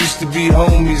on me used to be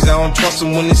homies. I don't trust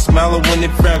them when they smile or when they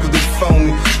frown cause they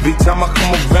phony. Every time I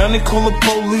come around they call the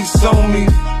police on me.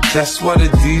 That's why the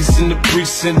D's in the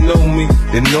precinct know me.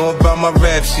 They know about my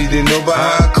rap sheet, they know about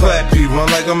how I clap beat. Run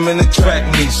like I'm in a track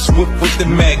meet, swift with the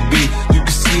Mac beat. You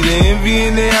can see the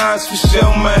envy in their eyes for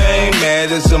sure, man. I ain't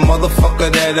mad as a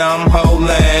motherfucker that I'm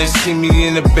holding. See me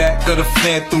in the back of the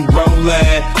Phantom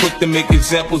rolling. Quick to make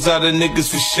examples out of niggas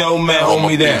for sure, man. Hold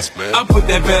me that. I put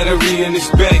that battery in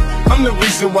his back. I'm the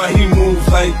reason why he move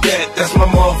like that. That's my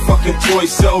motherfucking toy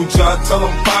soldier. I tell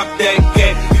him pop that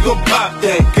cat, you gon' pop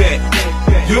that cat.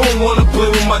 You don't wanna play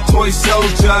with my toy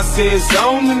soldier. I say it's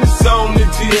on and it's on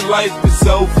until your life is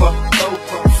over.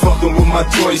 Fucking with my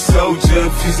toy soldier.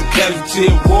 If he's a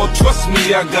casualty of war, trust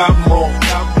me, I got more.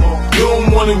 You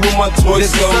don't want it with my toy soldier.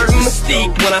 There's a certain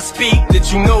mystique when I speak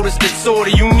that you notice that's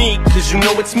sorta unique. Cause you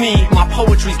know it's me, my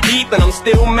poetry's deep and I'm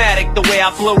still matic. The way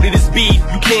I flow to this beat,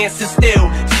 you can't sit still.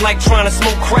 It's like trying to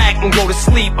smoke crack and go to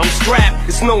sleep. I'm strapped,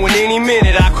 it's knowing any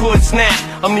minute I could snap.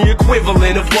 I'm the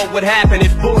equivalent of what would happen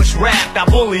if Bush rapped. I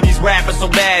bully these rappers so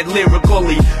bad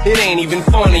lyrically. It ain't even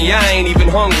funny, I ain't even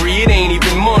hungry. It ain't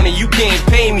even money, you can't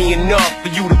pay me enough for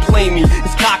you to play me.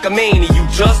 It's cockamamie, you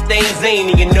just ain't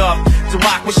zany enough to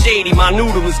rock with Shady. My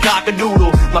noodle is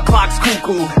cock-a-doodle, my clock's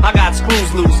cuckoo, I got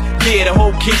screws loose. Yeah, the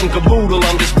whole kit and caboodle,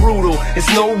 I'm just brutal. It's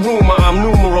no rumor, I'm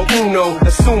numero uno.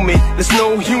 Assume it, there's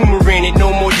no humor in it,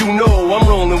 no more you know. I'm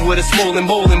rolling with a swollen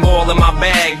bowling ball in my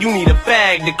bag. You need a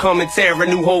fag to come and tear a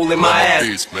new hole in my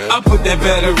ass. I put that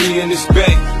battery in his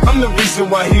back. I'm the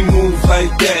reason why he move like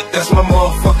that. That's my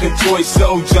motherfucking toy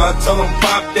soldier. I tell him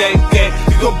pop that cat,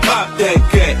 you gon' pop that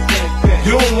cat.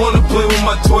 You don't wanna play with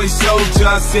my toy soldier.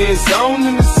 I say it's on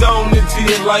and it's on until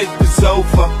your life is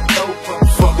over.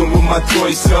 Fucking with my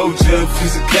toy soldier. If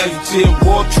he's a casualty of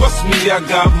war, trust me, I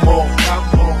got more.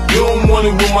 You don't want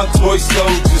it with my toy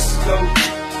soldiers.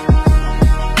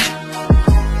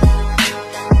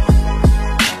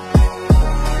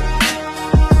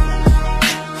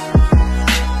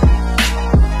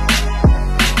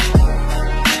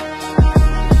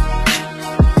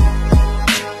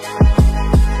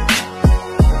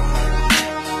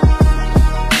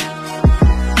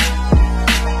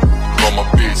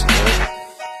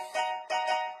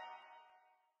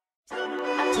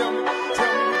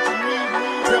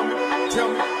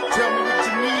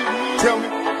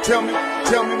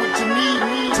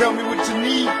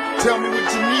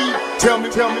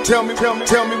 Tell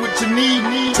me what you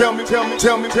need. Tell me what you need.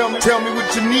 Tell me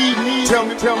what you need.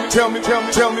 Tell me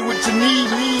what you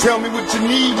need. Tell me what you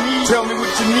need. Tell me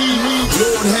what you need.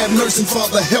 Lord have mercy,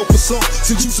 Father, help us all.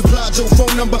 Since you supplied your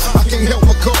phone number, I can't help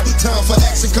but call. Time for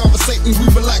action, conversating, we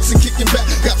relaxing, kicking back.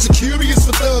 Got you curious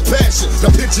for thug passion.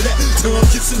 Now picture that, tongue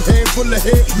kissing, hand full of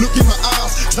hair. Look in my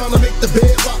eyes, time to make the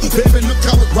bed rock. Baby, look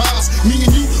how it rise. Me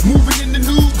and you moving in the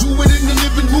nude, do it in the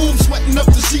living room, sweating up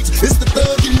the sheets. It's the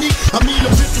thug in me. I mean,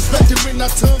 I'm disrespecting when I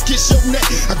tongue kiss your neck.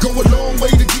 I go a long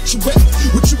way to get you wet.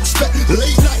 What you expect?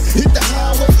 Late night, hit the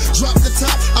highway, drop the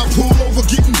top. I pull over,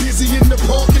 getting busy in the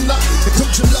parking lot. And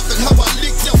don't you love it how I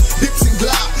lick your hips and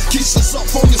glide? Kiss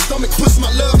yourself on your stomach, push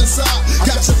my love inside.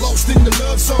 Got you lost in the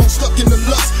love song, stuck in the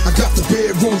lust. I got the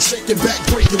bedroom shaking back,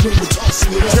 breaking when we're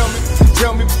tossing it up.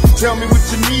 Tell me what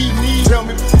you need. Tell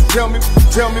me what you need.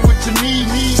 Tell me what you need.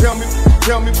 Tell me what you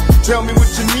need.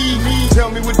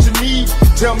 Tell me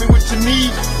what you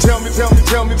need. Tell me what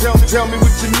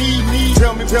you need.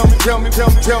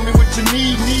 Tell me what you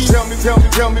need.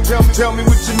 Tell me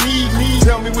what you need.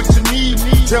 Tell me what you need.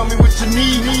 Tell me what you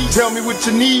need. Tell me what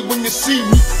you need when you see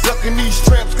me. Ducking these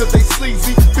traps cause they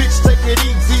sleazy. Bitch, take it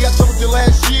easy. I told you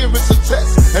last year it's a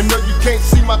test. And no, you can't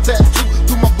see my tattoo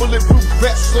through my bulletproof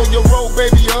vest. On your road,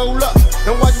 baby, hold up.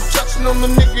 And why you touching on the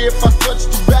nigga? If I touched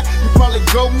you back, you probably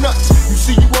go nuts. You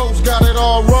see, you hoes got it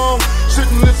all wrong.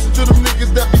 Shouldn't listen to them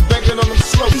niggas that be banging on them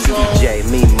slow songs. DJ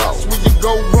Mimo. That's where you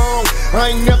go wrong.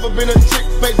 I ain't never been a chick,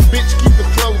 fake bitch, keep the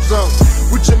clothes on.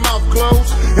 With your mouth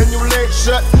closed and your legs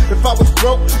shut. If I was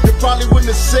broke, you probably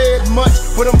wouldn't have said much.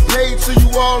 But I'm paid, so you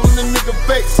all in the nigga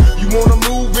face. You wanna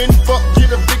move in, fuck,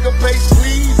 get a bigger pace,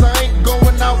 please.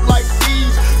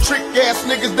 ass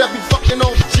niggas that be fucking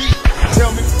on the G.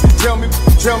 Tell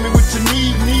me what you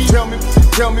need. Tell me what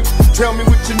you need. Tell me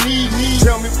what you need. Tell me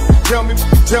what you need.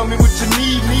 Tell me what you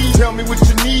need.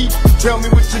 Tell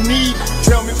me what you need.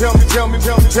 Tell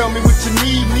me what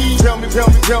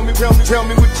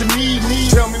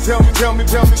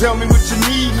you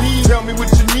need. Tell me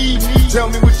what you need. Tell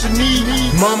me what you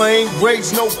need. Mama ain't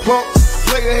raised no punks.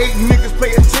 Player hating niggas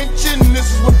pay attention.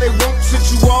 This is what they want. Sit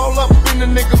you all up in the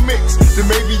nigga mix. Then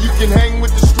maybe you can hang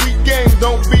with the street gang.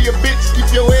 Don't be a bitch.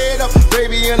 Keep your head up,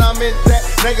 baby, and I meant that.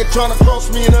 Nigga tryna cross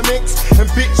me in a mix, and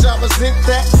bitch, I resent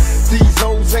that. These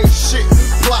hoes ain't shit.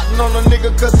 Plotting on a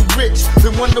nigga cause he rich.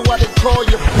 Then wonder why they call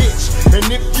you bitch. And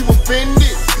if you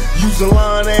offended, use a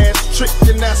line ass trick,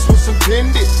 and that's what's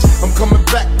intended. I'm coming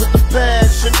back with the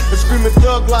passion and screaming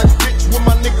thug like bitch when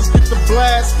my niggas get the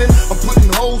blasting. I'm putting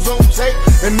hoes on tape,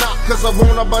 and not cause I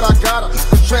wanna, but I gotta.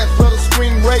 Cause transfer the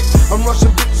screen rate. I'm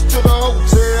rushing bitches to the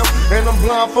hotel, and I'm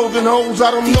blindfolding hoes I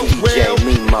don't know where. Tell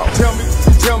me what you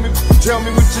need. Tell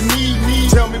me what you need.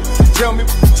 Tell me what you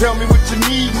need. Tell me what you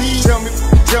need. Tell me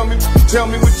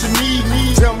what you need.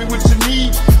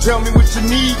 Tell me what you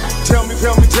need. Tell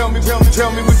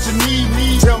me what you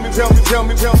need.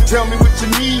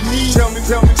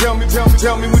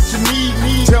 Tell me what you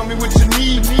need. Tell me what you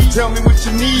need. Tell me what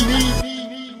you need.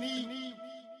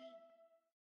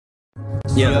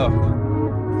 Yeah.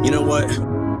 You know what?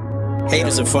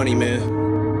 Haters are funny,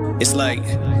 man. It's like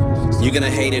you're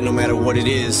gonna hate it no matter what it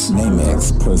is.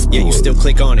 Yeah, you still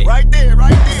click on it. Right there.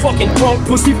 Fucking punk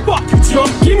pussy, fuck you,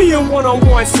 chump. Give me a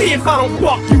one-on-one, see if I don't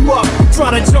fuck you up.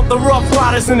 Try to jump the rough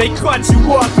riders and they cut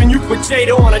you up. And you put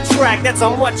Jada on a track, that's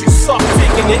how much you suck.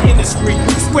 Taking the industry,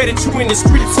 swear that you in the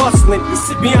streets hustling. You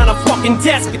sit behind a fucking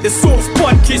desk at the source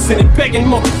butt kissing and begging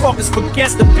motherfuckers for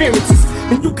guest appearances.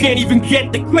 And you can't even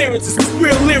get the clearances, cause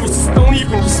real lyricists don't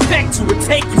even respect you or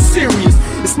take you serious.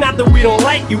 It's not that we don't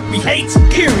like you, we hate you,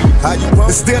 period. How you want?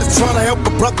 Instead of trying to help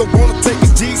a brother, wanna take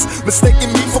his G's,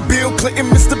 mistaking me for Bill Clinton,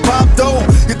 Mr. Bob Dole.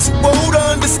 You're too old to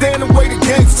understand the way the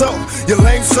game's so. You're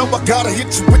lame, so I gotta hit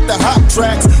you with the hot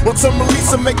tracks. Once I'm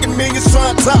released, I'm making millions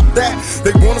trying to top that.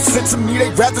 They wanna censor me,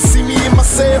 they'd rather see me in my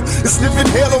cell. It's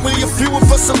living hell, only a few of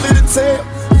us are lit to tell.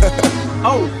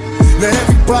 Oh. Now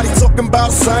everybody talking about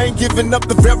us, I ain't giving up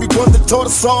the very one that taught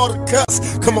us all to cuss.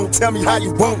 Come on, tell me how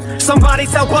you want it. Somebody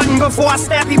tell Button before I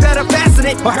snap, he better fasten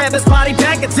it. Or have his body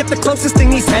back and tip the closest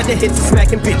thing he's had to hit to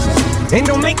smacking bitches. And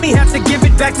don't make me have to give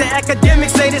it back to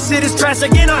academics. Say this shit is trash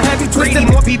again, I'll have you twisted.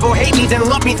 More people hate me than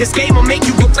love me. This game will make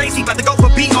you go crazy. About to go for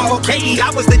B-R-O-K-E.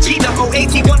 I was the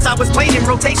G-O-A-T once I was played in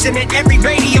rotation at every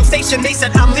radio station. They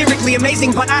said I'm lyrically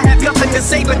amazing, but I have nothing to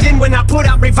say. But then when I put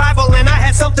out Revival and I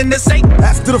had something to say.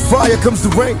 After the fire comes the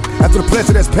rain, after the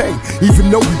pleasure there's pain.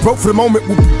 Even though we broke for the moment,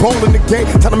 we'll be ballin' the game.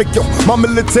 Time to make my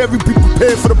military be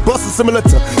prepared for the bus. Similar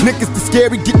to niggas the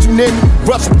scary, get you near me.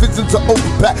 Russian visions of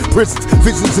overpacked prisons,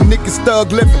 visions of niggas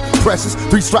thug living. Precious,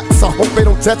 3 strikes, I hope they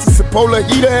don't touch us. Polar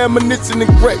heater, ammunition,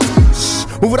 and grapes. Shh,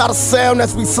 but without a sound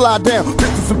as we slide down.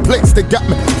 Pistols and plates, they got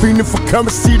me feeling for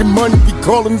currency. The money be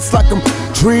calling, it's like I'm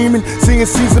dreaming. Seeing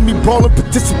scenes of me ballin',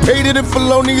 participated in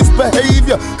felonious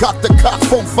behavior. Got the cock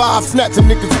 4-5, snatching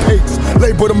niggas' pages.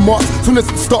 Label the marks, soon as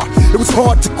we start, it was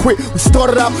hard to quit. We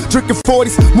started out drinking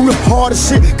 40s, moving hard as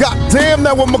shit. Goddamn,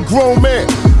 now I'm a grown man.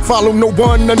 Follow no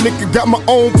one, a nigga got my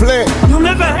own plan. You'll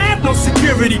never have no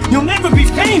security, you'll never be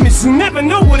famous. You'll never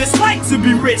know what it's like to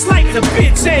be rich. Like a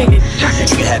bitch, ain't it?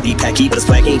 You can have B-Packy, but it's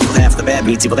black ain't you half the bad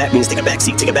meats. Well, that means take a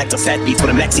backseat, take it back to fat beats. When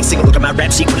I'm maxi, sing a look at my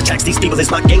rap sheet. What attracts these people is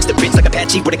my gangster bitch. Like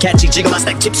Apache with a catchy jiggle. I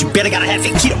stack chips, you better gotta have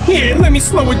it. Here, let me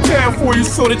slow it down for you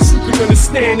so that you can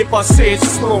understand if I say it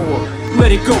slower.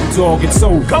 Let it go, dog, it's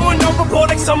over. Going overboard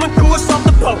like someone threw us off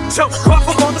the boat. Choke, cough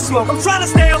from all the smoke. I'm trying to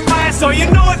stay on fire, so you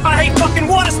know if I hate fucking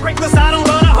water sprinklers, I don't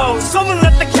run a hose. Someone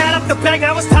let the cat up the bag,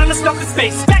 now it's time to stuff his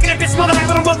face. Back in that bitch, mother,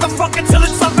 I'm motherfucker till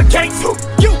it suffocates.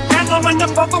 You have long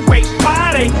enough of a wait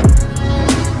party.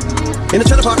 In the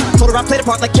trailer park, told her I played a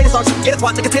part like Katie Starks. Get a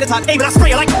twat like a tater tot. Aim and I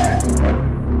spray her like